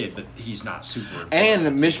the kid, but he's not super.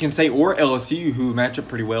 And Michigan State or LSU, who match up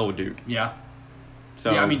pretty well with Duke. Yeah.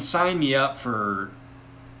 So yeah, I mean, sign me up for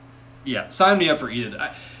either. Sign me up for either.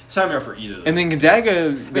 And then Gonzaga,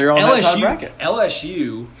 they're on that side bracket.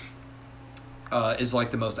 LSU. Is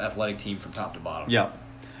like the most athletic team from top to bottom. Yeah.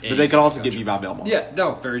 But they could also get beat by Belmont. Yeah,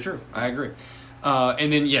 no, very true. I agree.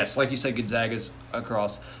 And then, yes, like you said, Gonzaga's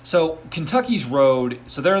across. So, Kentucky's road,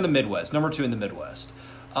 so they're in the Midwest, number 2 in the Midwest.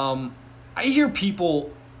 I hear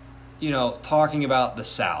people, talking about the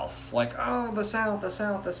South. Like, oh, the South.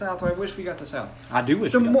 I wish we got the South. I do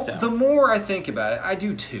wish we got the South. The more I think about it, I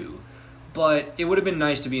do too. But it would have been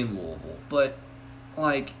nice to be in Louisville. But,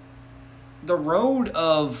 like, the road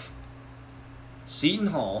of Seton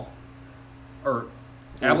Hall, or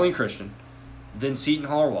Abilene Christian, then Seton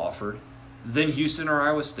Hall or Wofford, then Houston or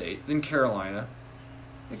Iowa State, then Carolina.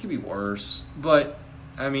 It could be worse. But,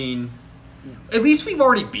 I mean, at least we've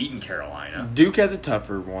already beaten Carolina. Duke has a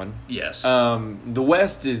tougher one. Yes. The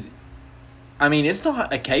West is... I mean, it's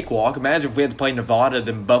not a cakewalk. Imagine if we had to play Nevada,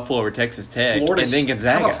 then Buffalo or Texas Tech, and then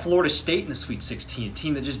Gonzaga. How about Florida State in the Sweet 16, a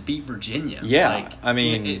team that just beat Virginia? Yeah, I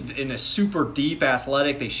mean... In a super deep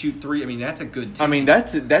athletic, they shoot 3. I mean, that's a good team. I mean,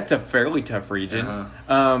 that's a fairly tough region.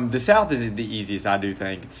 Uh-huh. The South is the easiest, I do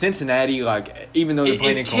think. Cincinnati, like, even though they're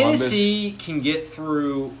playing in Columbus... If Tennessee can get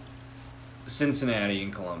through Cincinnati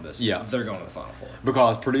and Columbus, they're going to the Final Four.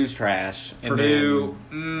 Because Purdue's trash. Purdue,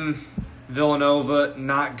 Villanova,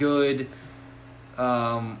 not good.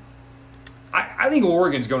 I think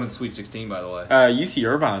Oregon's going to the Sweet 16, by the way. UC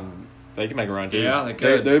Irvine, they can make a run, too. Yeah, they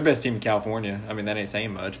could. They're the best team in California. I mean, that ain't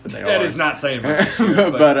saying much, but they are. That is not saying much.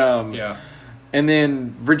 Yeah. And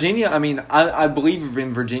then Virginia, I mean, I believe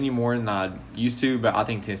in Virginia more than I used to, but I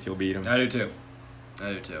think Tennessee will beat them. I do, too.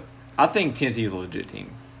 I think Tennessee is a legit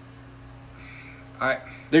team.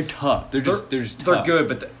 They're tough. They're just tough. They're good,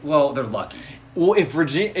 but they're lucky. Well,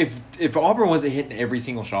 if Auburn wasn't hitting every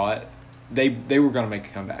single shot, they were going to make a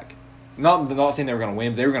comeback. Not saying they were going to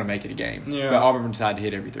win, but they were going to make it a game. Yeah. But Auburn decided to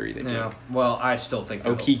hit every 3. Well, I still think...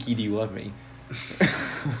 Oh, Kiki, do you love me?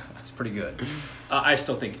 That's pretty good. I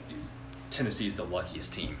still think Tennessee is the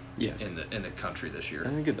luckiest team in the country this year.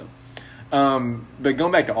 Good, though. But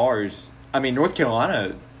going back to ours, I mean, North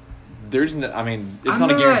Carolina, it's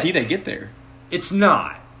not a guarantee they get there. It's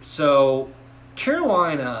not. So,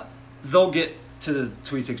 Carolina, they'll get to the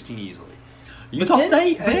Sweet 16 easily. Utah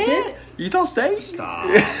State? Utah State? Stop.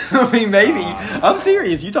 I mean, maybe. I'm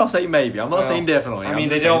serious. Utah State, maybe. I'm not saying definitely. I mean,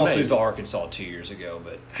 they did almost lose to Arkansas 2 years ago,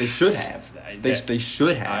 but... They should have. They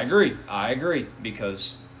should have. I agree.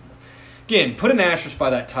 Because, again, put an asterisk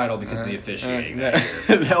by that title because of the officiating that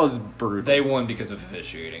year. That was brutal. They won because of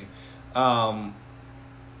officiating. But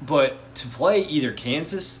to play either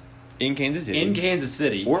Kansas... In Kansas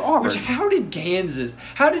City. Or Auburn. How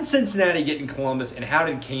did Cincinnati get in Columbus, and how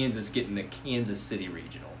did Kansas get in the Kansas City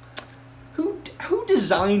Regional? Who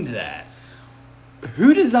designed that?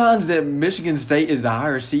 Who designs that Michigan State is the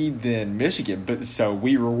higher seed than Michigan, but so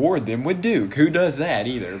we reward them with Duke? Who does that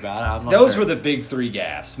either? Those were the big 3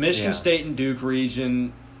 gaffes. Michigan State and Duke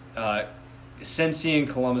region, Cincy and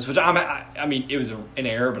Columbus, which I mean, it was an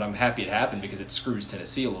error, but I'm happy it happened because it screws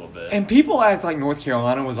Tennessee a little bit. And people act like North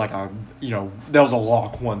Carolina was like that was a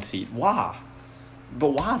lock 1 seed. Why? But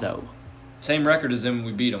why though? Same record as them when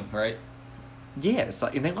we beat them, right? Yes,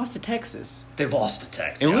 and they lost to Texas. They lost to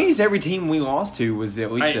Texas. At least every team we lost to was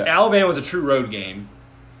at least Alabama was a true road game.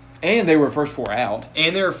 And they were first 4 out.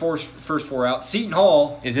 First 4 out. Seton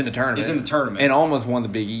Hall is in the tournament. And almost won the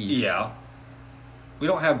Big East. Yeah. We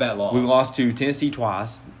don't have bad losses. We lost to Tennessee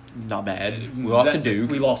twice. Not bad. We lost to Duke.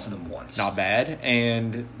 We lost to them once. Not bad.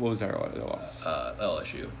 And what was our other loss?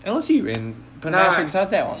 LSU. And put an asterisk beside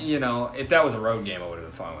that one. If that was a road game, I would have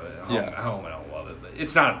been fine with it. At home, I don't love it. But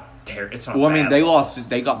it's not terrible. It's not. Well, I mean, they lost.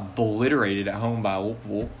 They got obliterated at home by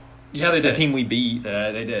Louisville. Yeah, they did. The team we beat. Yeah,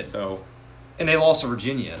 they did. And they lost to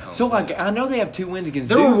Virginia at home. So, I know they have 2 wins against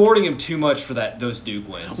Duke. They're rewarding him too much for those Duke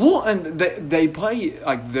wins. Well, and they play,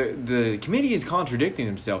 the committee is contradicting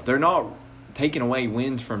themselves. They're not taking away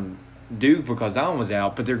wins from Duke because Allen was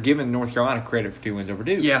out, but they're giving North Carolina credit for 2 wins over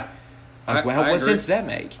Duke. Yeah. What sense does that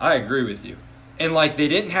make? I agree with you. And, like, they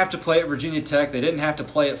didn't have to play at Virginia Tech. They didn't have to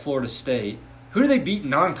play at Florida State. Who do they beat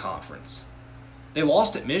non-conference? They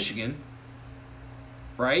lost at Michigan,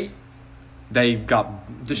 right? They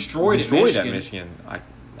got destroyed at Michigan.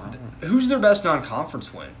 Who's their best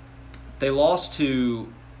non-conference win? They lost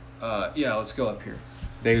to let's go up here.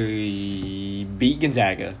 They beat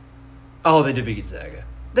Gonzaga. Oh, they did beat Gonzaga.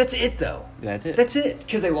 That's it, though. That's it.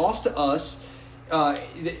 Because they lost to us.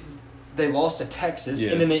 They lost to Texas,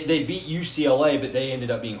 yes. And then they beat UCLA, but they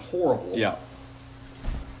ended up being horrible. Yeah.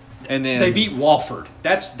 And then they beat Wofford.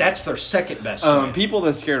 That's their second best win. People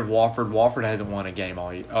that's scared of Wofford hasn't won a game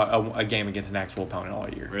all year, a game against an actual opponent all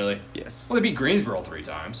year. Really? Yes. Well, they beat Greensboro 3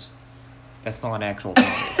 times. That's not an actual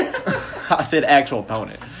opponent. I said actual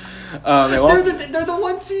opponent. They lost. They're the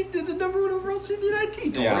one seed, the number 1 overall seed in the United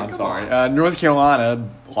States. Yeah, I'm sorry. North Carolina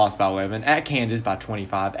lost by 11. At Kansas by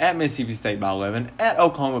 25. At Mississippi State by 11. At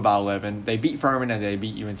Oklahoma by 11. They beat Furman and they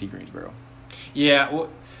beat UNC Greensboro. Yeah, well,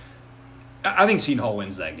 I think Seton Hall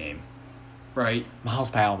wins that game, right? Miles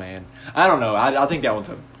Powell, man. I don't know. I think that one's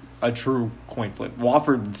a true coin flip.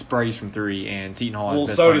 Wofford sprays from 3, and Seton Hall. Well,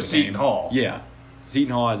 so does Seton Hall. Yeah,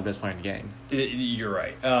 Seton Hall has the best player in the game. You're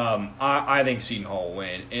right. I think Seton Hall will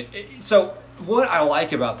win. So what I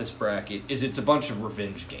like about this bracket is it's a bunch of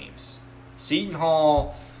revenge games. Seton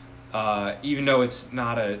Hall, even though it's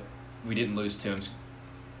not we didn't lose to them,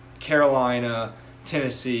 Carolina,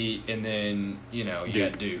 Tennessee, and then, you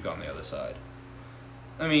got Duke on the other side.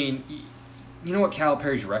 I mean, you know what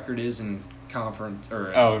Calipari's record is in conference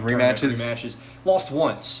or rematches? Lost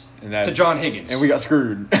once to John Higgins. And we got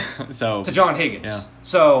screwed. To John Higgins. Yeah.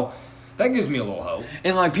 So that gives me a little hope.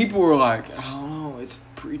 And, like, people were like, oh, it's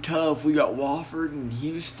pretty tough. We got Wofford and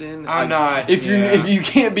Houston. If you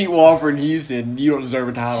can't beat Wofford and Houston, you don't deserve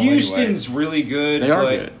a title. Houston's really good. They are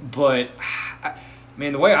good. But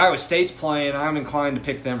man, the way Iowa State's playing, I'm inclined to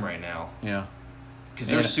pick them right now. Yeah, because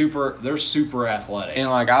they're super athletic. And,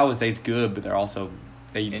 like, Iowa State's good, but they're also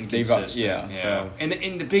inconsistent. So.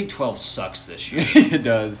 And the Big 12 sucks this year. It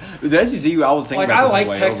does. The SEC, I was thinking. I like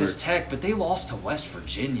Texas Tech, but they lost to West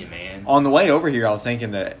Virginia, man. On the way over here, I was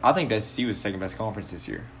thinking that I think the SEC was the second best conference this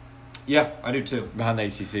year. Yeah, I do too. Behind the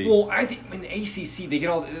ACC. Well, I think in the ACC they get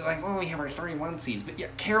all we have our 31 seeds, but yeah,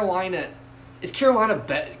 Carolina. Is Carolina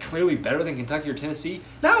clearly better than Kentucky or Tennessee?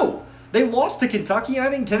 No! They lost to Kentucky, and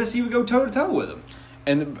I think Tennessee would go toe-to-toe with them.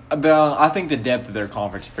 But I think the depth of their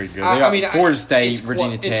conference is pretty good. They got Florida State,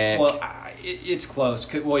 Virginia Tech. It's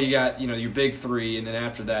close. Well, you got your big 3, and then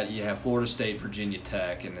after that you have Florida State, Virginia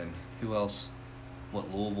Tech, and then who else?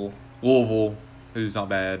 Louisville? Louisville, who's not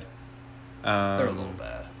bad. They're a little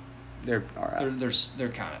bad. They're all right. They're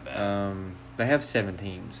kind of bad. They have 7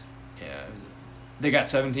 teams. Yeah. They got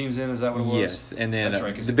 7 teams in, is that what it was? Yes, and then that's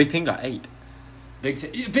right, the Big Ten got 8. Big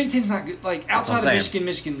Ten's not good. Like, outside of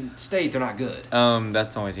Michigan State, they're not good.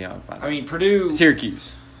 That's the only team I can find. I mean, Purdue...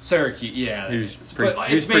 Syracuse, yeah.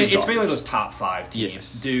 It's mainly those top 5 teams.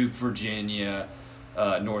 Yes. Duke, Virginia,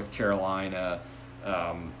 North Carolina,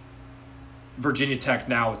 Virginia Tech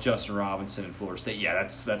now with Justin Robinson and Florida State. Yeah,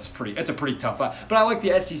 that's a pretty tough 5. But I like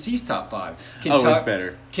the SEC's top 5. It's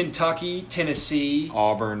better. Kentucky, Tennessee,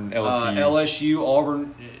 Auburn, LSU,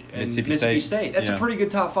 Auburn, and Mississippi State. That's a pretty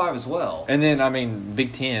good top 5 as well. And then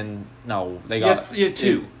Big Ten. No, they got you have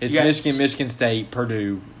 2. It's Michigan State,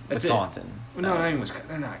 Purdue, Wisconsin. Well, no, not even Wisconsin.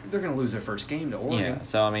 They're not. They're going to lose their first game to Oregon. Yeah.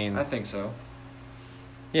 So I think so.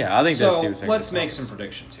 Yeah, I think that's. So let's make some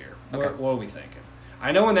predictions here. Okay. What are we thinking?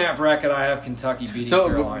 I know in that bracket I have Kentucky beating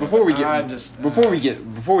Carolina. Before we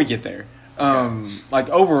get there, like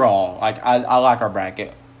overall, like I like our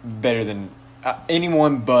bracket better than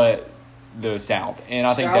anyone but the South, and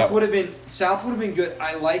I think South would have been good.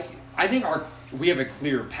 I think we have a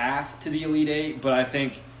clear path to the Elite Eight, but I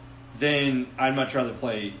think then I'd much rather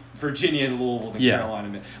play Virginia and Louisville than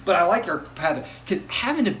Carolina. But I like our path because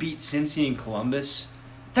having to beat Cincy and Columbus.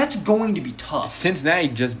 That's going to be tough. Cincinnati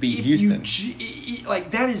just beat Houston.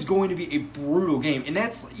 That is going to be a brutal game. And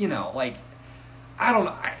that's, I don't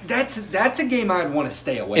know. That's a game I'd want to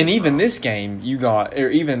stay away from. And even this game, you got, or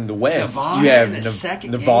even the West, Nevada you have in the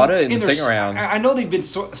second Nevada in the second round. I know they've been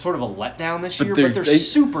sort of a letdown this year, but they're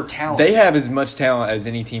super talented. They have as much talent as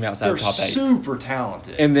any team outside the top 8. They're super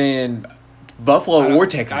talented. And then Buffalo or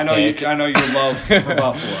Texas Tech. I know your love for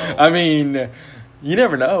Buffalo. I mean... You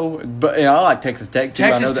never know, but I like Texas Tech too.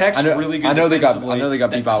 Tech's really good. I know they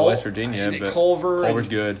got beat by West Virginia, but Culver's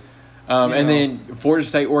good. And then Florida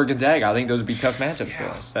State or Gonzaga, I think those would be tough matchups for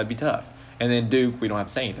us. That'd be tough. And then Duke, we don't have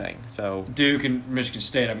to say anything. So Duke and Michigan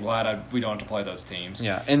State, I'm glad we don't have to play those teams.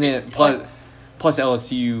 Yeah, and then plus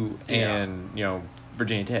LSU and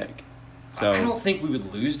Virginia Tech. So I don't think we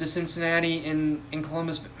would lose to Cincinnati in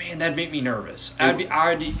Columbus, but man, that'd make me nervous.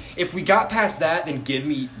 If we got past that, then give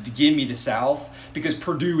me the South, because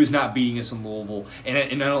Purdue is not beating us in Louisville, and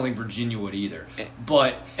I don't think Virginia would either.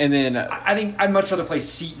 But I think I'd much rather play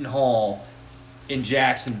Seton Hall in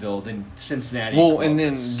Jacksonville than Cincinnati. Well, and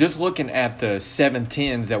then just looking at the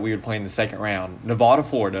 7-10s that we would play in the second round, Nevada,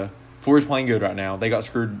 Florida's playing good right now. They got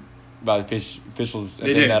screwed by the officials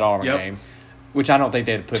in that Auburn game, which I don't think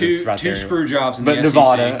they'd put us right there. Two screw jobs in the SEC.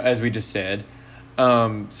 Nevada, as we just said.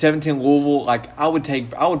 7-10 Louisville, like I would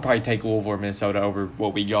probably take Louisville or Minnesota over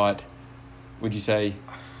what we got. Would you say?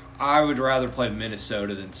 I would rather play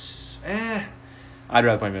Minnesota than I'd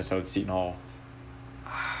rather play Minnesota than Seton Hall.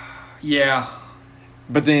 Yeah.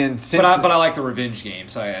 But then, but I like the revenge game.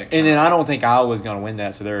 So and then I don't think Iowa's going to win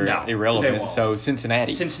that, so they're irrelevant. They won't. So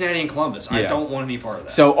Cincinnati and Columbus. Yeah. I don't want to be part of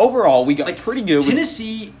that. So overall, we got pretty good.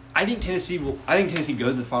 Tennessee. I think Tennessee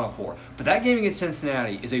goes to the Final Four. But that game against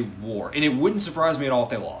Cincinnati is a war, and it wouldn't surprise me at all if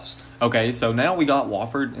they lost. Okay, so now we got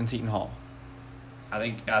Wofford and Seton Hall. I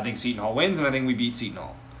think Seton Hall wins, and I think we beat Seton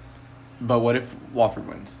Hall. But what if Wofford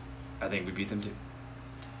wins? I think we beat them too.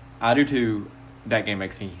 I do too. That game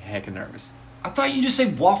makes me heckin' nervous. I thought you just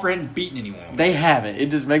said Wofford hadn't beaten anyone. They haven't.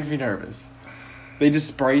 It just makes me nervous. They just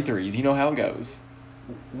spray threes. You know how it goes.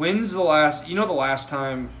 When's the last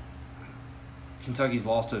time Kentucky's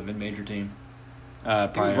lost to a mid-major team?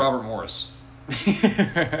 It was Robert Morris.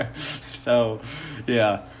 So,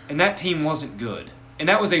 yeah. And that team wasn't good. And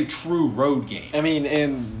that was a true road game. I mean,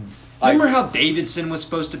 and... Remember how Davidson was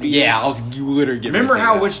supposed to beat us? Yeah, I was literally getting Remember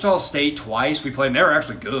how Wichita State twice we played, and they were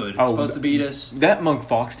actually good. Supposed to beat us. That Monk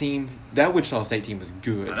Fox team, that Wichita State team was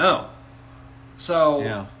good. I know. So,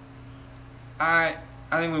 yeah. I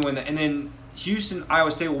think we win that. And then Houston, Iowa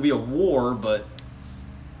State will be a war, but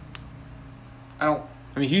I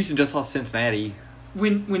mean, Houston just lost Cincinnati.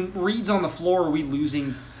 When Reed's on the floor, are we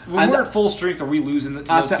losing? When we're at full strength, are we losing to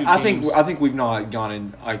those two teams? I think we've not gone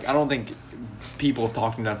in. Like, I don't think people have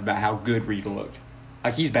talked enough about how good Reed looked.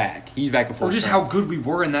 Like, he's back. He's back at full Or just strength. how good we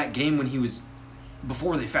were in that game when he was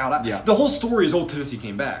before they fouled out. Yeah. The whole story is Tennessee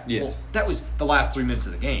came back. Yes. Well, that was the last 3 minutes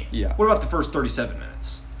of the game. Yeah. What about the first 37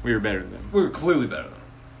 minutes? We were better than them. We were clearly better than them.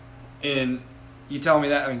 And you tell me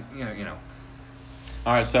that, I mean, you know.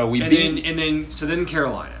 All right, so then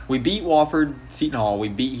Carolina. We beat Wofford, Seton Hall. We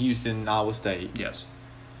beat Houston, Iowa State. Yes.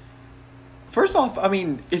 First off, I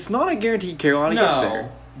mean, it's not a guarantee Carolina gets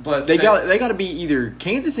there. But they got to be either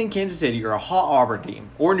Kansas and Kansas City or a hot Auburn team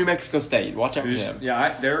or New Mexico State. Watch out for them.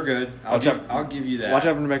 Yeah, they're good. I'll give you that. Watch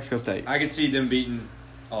out for New Mexico State. I could see them beating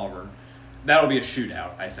Auburn. That'll be a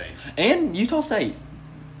shootout, I think. And Utah State.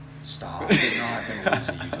 Stop. They're not going to lose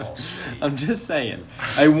to Utah State. I'm just saying.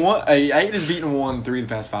 Eight has beaten one three of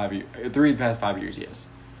the past 5 years. 3 of the past 5 years, yes.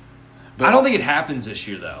 But I don't think it happens this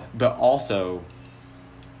year, though. But also,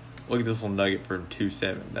 look at this little nugget from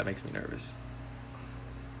 2-7. That makes me nervous.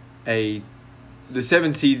 The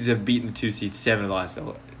 7 seeds have beaten the 2 seeds 7 of the last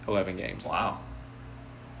 11 games. Wow.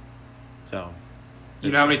 So,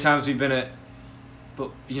 you know how many times we've been at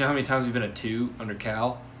 2 under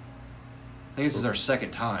Cal? I think this is our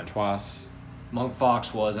second time. Twice. Monk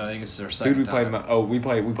Fox was, and I think this is our second Who time. We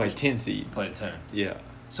played 10 seed. We played 10. Yeah.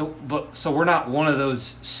 So we're not one of those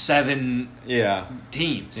 7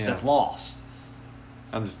 teams that's lost.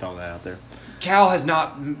 I'm just throwing that out there. Cal has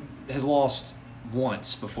lost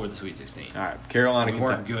once before the Sweet 16. All right, Carolina, we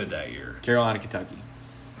weren't good that year. Carolina, Kentucky.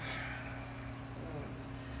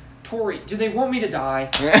 Tori, do they want me to die?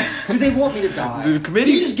 Do they want me to die? The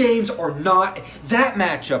committee. These games are not. That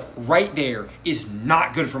matchup right there is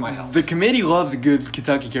not good for my health. The committee loves a good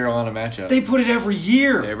Kentucky-Carolina matchup. They put it every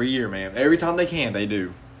year. Every year, man. Every time they can, they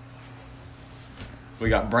do. We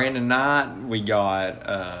got Brandon Knight. We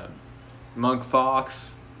got Monk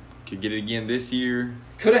Fox. Could get it again this year.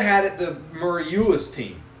 Could have had it the Murray Euless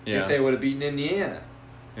team if they would have beaten Indiana.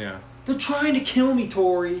 Yeah. They're trying to kill me,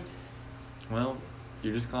 Tori. Well,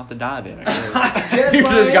 you're just going to have to die then, I guess. You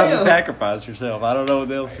just got to sacrifice yourself. I don't know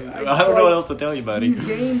what else. I don't know what else to tell you, buddy. These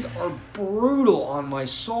games are brutal on my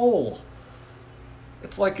soul.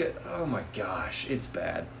 It's like oh my gosh, it's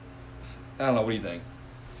bad. I don't know. What do you think?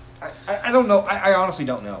 I don't know. I honestly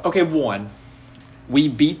don't know. Okay, one. We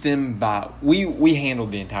beat them by we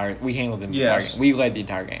handled the entire entire game. We led the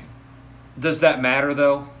entire game. Does that matter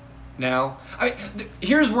though? Now,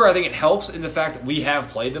 here's where I think it helps in the fact that we have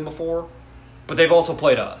played them before, but they've also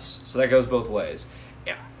played us, so that goes both ways.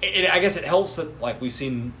 I guess it helps that we've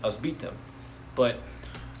seen us beat them, but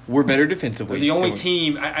we're better defensively. We're the only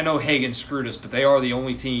team. I know Hagen screwed us, but they are the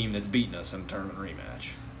only team that's beaten us in a tournament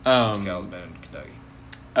rematch since Cal's been in Kentucky.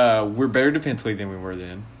 We're better defensively than we were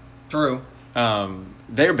then. True.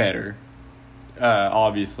 They're better.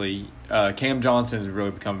 obviously. Cam Johnson has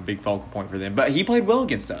really become a big focal point for them. But he played well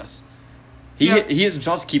against us. He hit some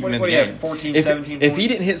shots to keep him in the game. 14, 17 If he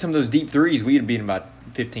didn't hit some of those deep threes, we'd have beat him by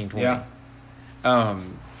 15, 20. Yeah.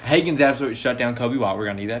 Hagen's absolutely shut down Kobe White. We're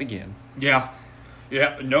going to need that again. Yeah.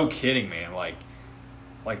 Yeah, no kidding, man. Like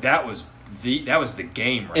that was the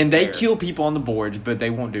game right And they there. kill people on the boards, but they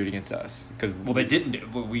won't do it against us. Well, they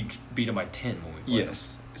didn't. We beat them by 10 when we played.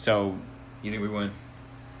 Yes. So you think we win?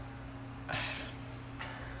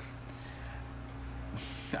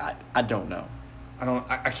 I don't know.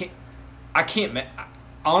 I can't.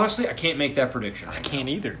 Honestly, I can't make that prediction. I can't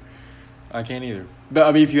either. But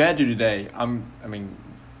I mean, if you had to today,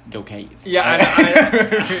 go Cats. Yeah,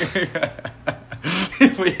 I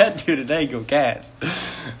if we had to today, go Cats.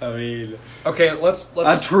 I mean, okay. Let's.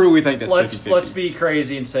 I truly think that's 50-50. Let's be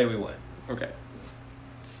crazy and say we win. Okay.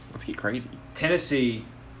 Let's get crazy. Tennessee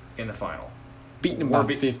in the final. Beating them by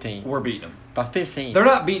 15. We're beating them. By 15. They're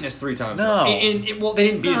not beating us 3 times. No. Well, they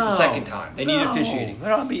didn't beat us the second time. They need officiating.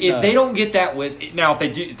 They're not beating us. If they don't get that whistle, now if they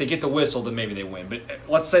get the whistle, then maybe they win. But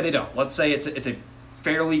let's say they don't. Let's say it's a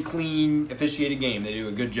fairly clean officiated game. They do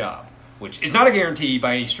a good job, which is not a guarantee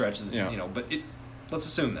by any stretch. But let's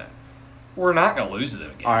assume that we're not going to lose to them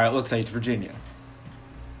again. All right, let's say it's Virginia.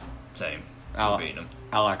 Same. We're beating them.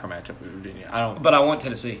 I like our matchup with Virginia. But I want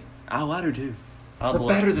Tennessee. I do too. We're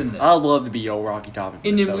better than them. I'd love to be old Rocky Top.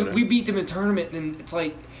 And then we beat them in tournament, and it's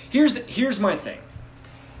like, here's my thing.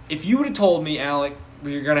 If you would have told me, Alec,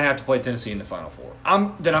 you're going to have to play Tennessee in the Final Four,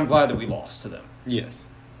 then I'm glad that we lost to them. Yes.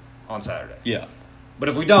 On Saturday. Yeah. But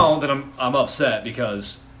if we don't, then I'm upset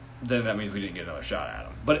because then that means we didn't get another shot at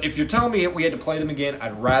them. But if you're telling me we had to play them again,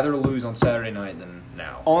 I'd rather lose on Saturday night than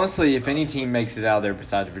now. Honestly, if any team makes it out of there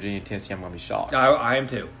besides Virginia and Tennessee, I'm going to be shocked. I am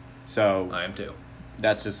too. I am too.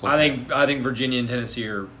 That's just. I think Virginia and Tennessee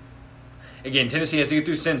are. Again, Tennessee has to get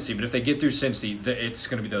through Cincy, but if they get through Cincy, it's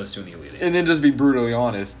going to be those two in the Elite Eight. And then just be brutally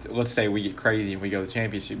honest. Let's say we get crazy and we go to the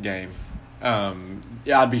championship game.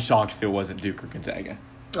 I'd be shocked if it wasn't Duke or Gonzaga.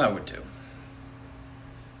 I would too.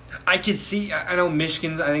 I could see. I know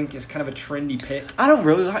Michigan's. I think is kind of a trendy pick. I don't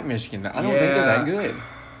really like Michigan. I don't think they're that good.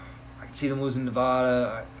 I could see them losing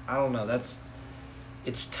Nevada. I don't know.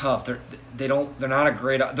 It's tough. They're not a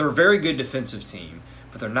great. They're a very good defensive team,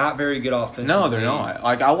 but they're not very good offensively. No, they're not.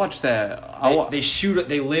 Like I watched that. They shoot.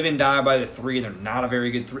 They live and die by the three. They're not a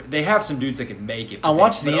very good three. They have some dudes that can make it. I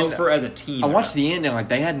watched the end as a team. I watched the end and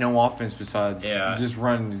they had no offense besides just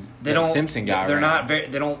run. Simpson guy. They're not very.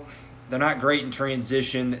 They're not great in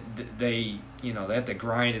transition. They have to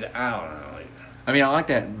grind it out. I like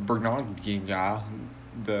that Bergnoggi guy.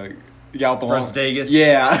 The guy with the Bradzdegas.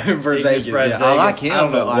 Yeah, Bradzdegas. Yeah. I like him. I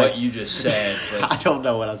don't know what you just said. But. I don't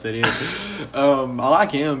know what I said either. I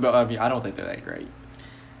like him, but I don't think they're that great.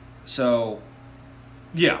 So,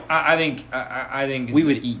 yeah, I think we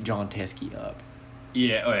would eat John Teskey up.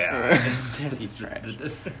 Yeah. Oh yeah. Teskey's trash.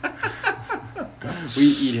 We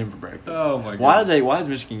eat him for breakfast. Oh my god! Why does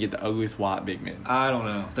Michigan get the ugliest white big men? I don't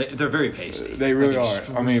know. They're very pasty. They really are.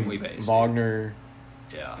 Extremely pasty. Wagner.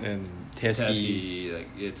 Yeah. And Teskey.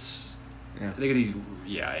 It's. Yeah. Think of these.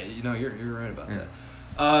 Yeah. You're right about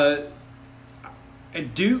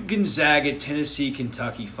that. Duke, Gonzaga, Tennessee,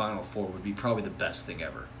 Kentucky Final Four would be probably the best thing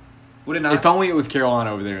ever. Would it not? If only it was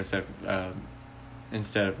Carolina over there instead of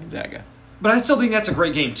Gonzaga. But I still think that's a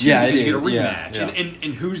great game too because you get a rematch. Yeah.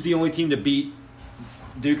 And who's the only team to beat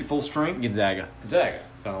Duke at full strength? Gonzaga.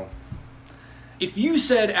 So, if you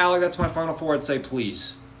said, Alec, that's my Final Four, I'd say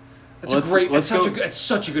please. It's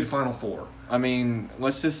such a good Final Four.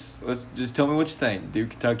 Let's just tell me what you think. Duke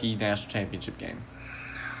Kentucky national championship game.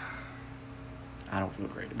 I don't feel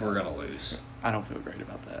great about. We're gonna lose. I don't feel great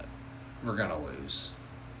about that. We're gonna lose.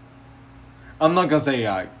 I'm not gonna say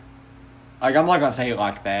I'm not gonna say it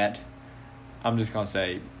like that. I'm just gonna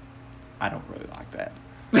say I don't really like that.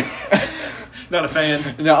 Not a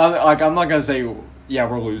fan. No, I'm not gonna say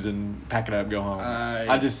we're losing. Pack it up, go home.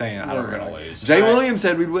 I'm just saying we're gonna lose. Jay Williams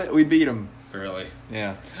said we'd beat them. Really?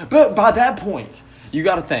 Yeah, but by that point, you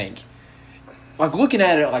got to think. Looking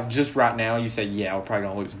at it, just right now, you say we're probably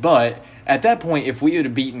gonna lose. But at that point, if we would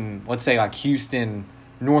have beaten, let's say, Houston,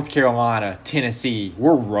 North Carolina, Tennessee,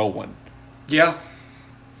 we're rolling. Yeah.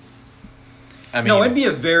 It'd be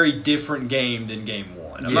a very different game than game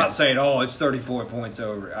one. I'm not saying, it's 34 points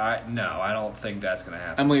over. I don't think that's going to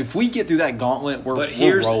happen. If we get through that gauntlet,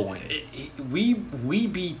 we're rolling. We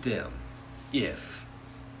beat them if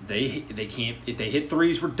they hit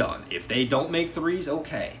threes, we're done. If they don't make threes,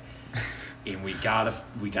 okay. And we gotta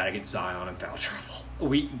get Zion in foul trouble.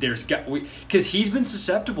 Because he's been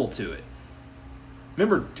susceptible to it.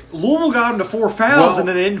 Remember, Louisville got him to 4 fouls, and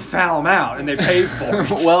then they didn't foul him out, and they paid for it.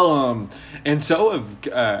 And so have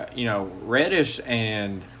Reddish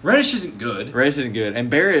and Reddish isn't good. And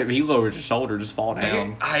Barrett, he lowers his shoulder, just fall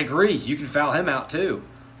down. I agree. You can foul him out too.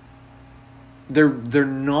 They're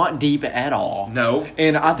not deep at all. No,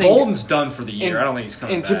 and I think Bolden's done for the year. I don't think he's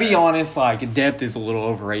coming. And to be honest, like depth is a little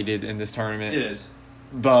overrated in this tournament. It is,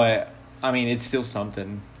 but I mean it's still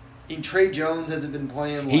something. And Trey Jones hasn't been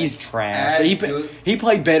playing. He's trash. He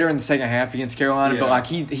played better in the second half against Carolina, but like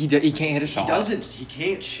he can't hit a shot. He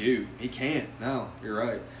can't shoot. He can't. No, you're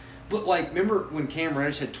right. But like, remember when Cam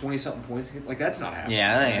Reddish had 20-something points? Like that's not happening.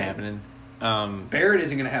 Yeah, that ain't happening. Barrett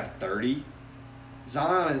isn't going to have 30.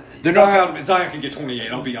 Zion can get 28.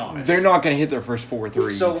 I'll be honest. They're not going to hit their first 4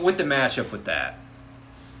 threes. So with the matchup with that,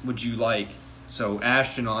 would you like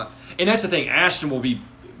Ashton on? And that's the thing. Ashton will be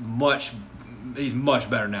He's much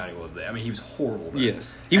better now than he was there. I mean, he was horrible there.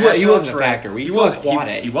 Yes. He wasn't a factor. He wasn't Quad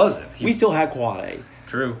A. He wasn't. We still had Quad A.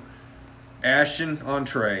 True. Ashton on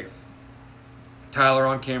Trey. Tyler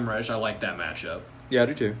on Cam Reddish. I like that matchup. Yeah, I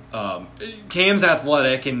do too. Cam's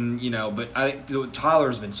athletic, but I think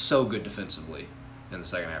Tyler's been so good defensively in the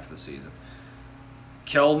second half of the season.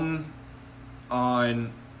 Keldon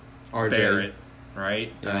on RJ. Barrett,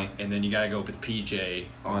 right? Yeah. And then you got to go with PJ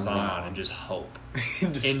on Zion and just hope.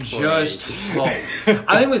 just hope.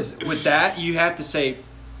 I think with that, you have to say,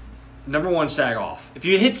 number one, sag off. If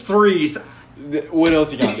he hits threes, what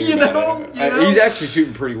else you got to do? He's actually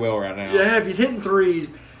shooting pretty well right now. Yeah, if he's hitting threes,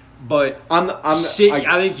 but I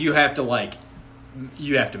think you have to make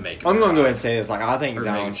him. I'm going to go ahead and say this. Like I think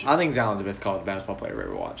Zion's the best college basketball player I've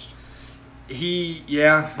ever watched.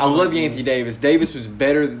 I love Anthony Davis. Davis was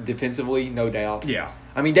better defensively, no doubt. Yeah.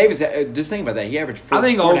 I mean, Davis, just think about that. He averaged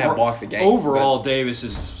 4.5 blocks a game. Overall, Davis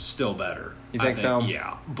is still better. You think so?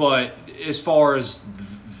 Yeah. But as far as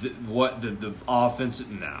the offense,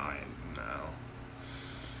 no. I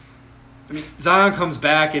mean, Zion comes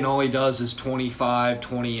back and all he does is 25,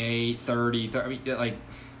 28, 30. I mean,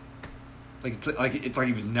 it's like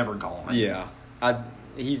he was never gone. Yeah.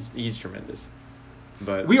 He's tremendous.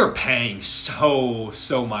 But we are paying so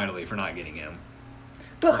mightily for not getting him.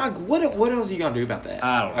 But like, what else are you gonna do about that?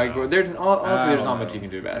 I don't know. There's not much you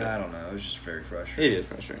can do about it. I don't know. It's just very frustrating. It is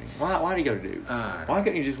frustrating. Why do you go to Duke? Why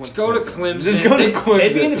couldn't you just go to Clemson? Just go to Clemson.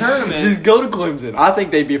 They'd be in the tournament. Just go to Clemson. I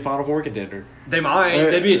think they'd be a Final Four contender. They might.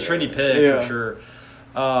 They'd be a trendy pick for sure.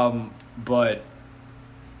 But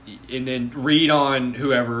and then read on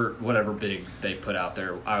whatever big they put out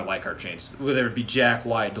there. I like our chances. Whether it be Jack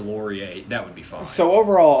White, DeLaurier, that would be fine. So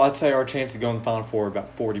overall, I'd say our chances of going to the Final Four are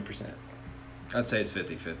about 40%. I'd say it's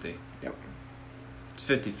 50-50. Yep. It's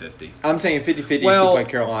 50-50. I'm saying 50-50 if you play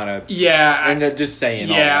Carolina. Yeah. And just saying.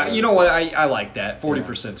 Yeah, you know what? I like that.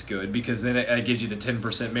 40% is good because then it gives you the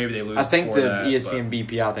 10%. Maybe they lose. I think the ESPN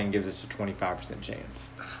BPI thing gives us a 25% chance.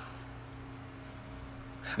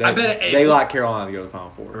 I bet they like Carolina to go to the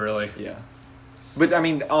Final Four. Really? Yeah. But, I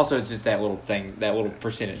mean, also it's just that little thing, that little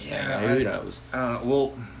percentage thing. Who knows?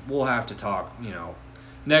 We'll have to talk,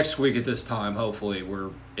 next week at this time. Hopefully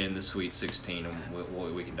we're in the Sweet 16 and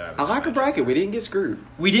we can dive into I like a bracket. We didn't get screwed.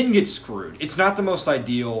 We didn't get screwed. It's not the most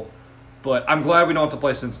ideal, but I'm glad we don't have to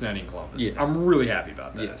play Cincinnati and Columbus. Yes. I'm really happy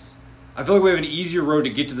about that. Yes. I feel like we have an easier road to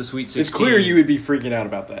get to the Sweet 16. It's clear you would be freaking out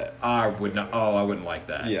about that. I would not. Oh, I wouldn't like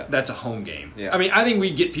that. Yeah. That's a home game. Yeah. I mean, I think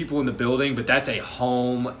we get people in the building, but that's a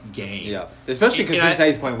home game. Yeah. Especially because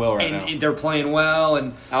Cincinnati's playing well right now. And they're playing well.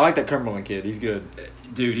 And I like that Cumberland kid. He's good.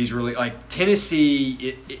 Dude, he's really like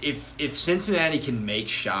Tennessee. If Cincinnati can make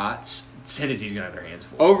shots, Tennessee's gonna have their hands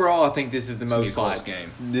full. Overall, I think this is the most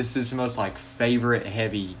game. This is the most favorite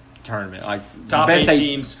heavy tournament. Like top 8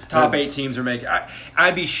 teams. Top 8 teams are making.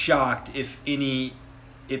 I'd be shocked if any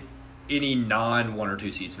non 1 or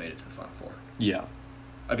 2 seeds made it to the Final Four. Yeah.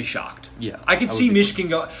 I'd be shocked. Yeah. I could see Michigan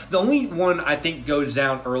go. The only one I think goes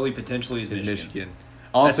down early potentially is Michigan.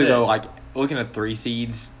 Also, though, looking at 3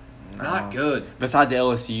 seeds. Not good. Besides the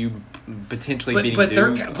LSU potentially beating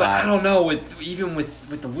Duke. But I don't know. With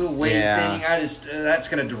the Will Wade thing, I just that's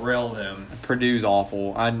going to derail them. Purdue's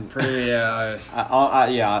awful. I agree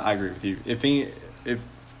with you.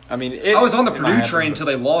 I was on the Purdue train until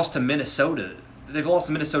they lost to Minnesota. They've lost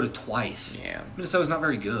to Minnesota twice. Yeah, Minnesota's not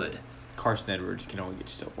very good. Carson Edwards can only get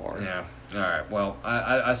you so far. Yeah. All right. Well,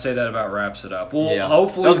 I say that about wraps it up. Well, yeah.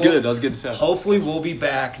 Hopefully that was good stuff. Hopefully we'll be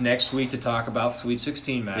back next week to talk about Sweet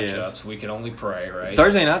 16 matchups. Yes. We can only pray, right?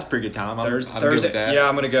 Thursday night's a pretty good time. Thursday. Good with that. Yeah,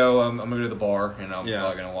 I'm gonna go. I'm gonna go to the bar and I'm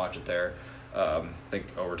probably gonna watch it there. I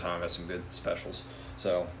think Overtime has some good specials.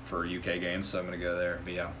 So for UK games, so I'm gonna go there.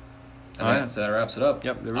 But yeah. All right. So that wraps it up.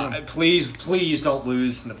 Yep. There we go. Please don't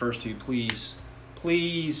lose in the first 2. Please.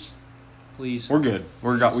 Please. We're good.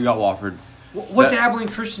 We got Wofford. What's Abilene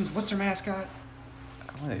Christians? What's their mascot?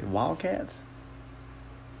 Wildcats?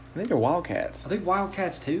 I think they're Wildcats. Are they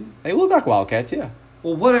Wildcats too? They look like Wildcats, yeah.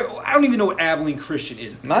 Well, I don't even know what Abilene Christian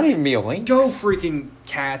is. Might even be a Lynx. Go freaking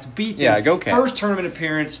Cats. Beat them. Yeah, go Cats. First tournament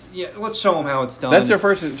appearance. Yeah, let's show them how it's done. That's their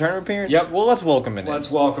first tournament appearance? Yep. Well, let's welcome it in. Let's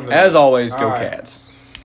welcome it in. As always, go Cats.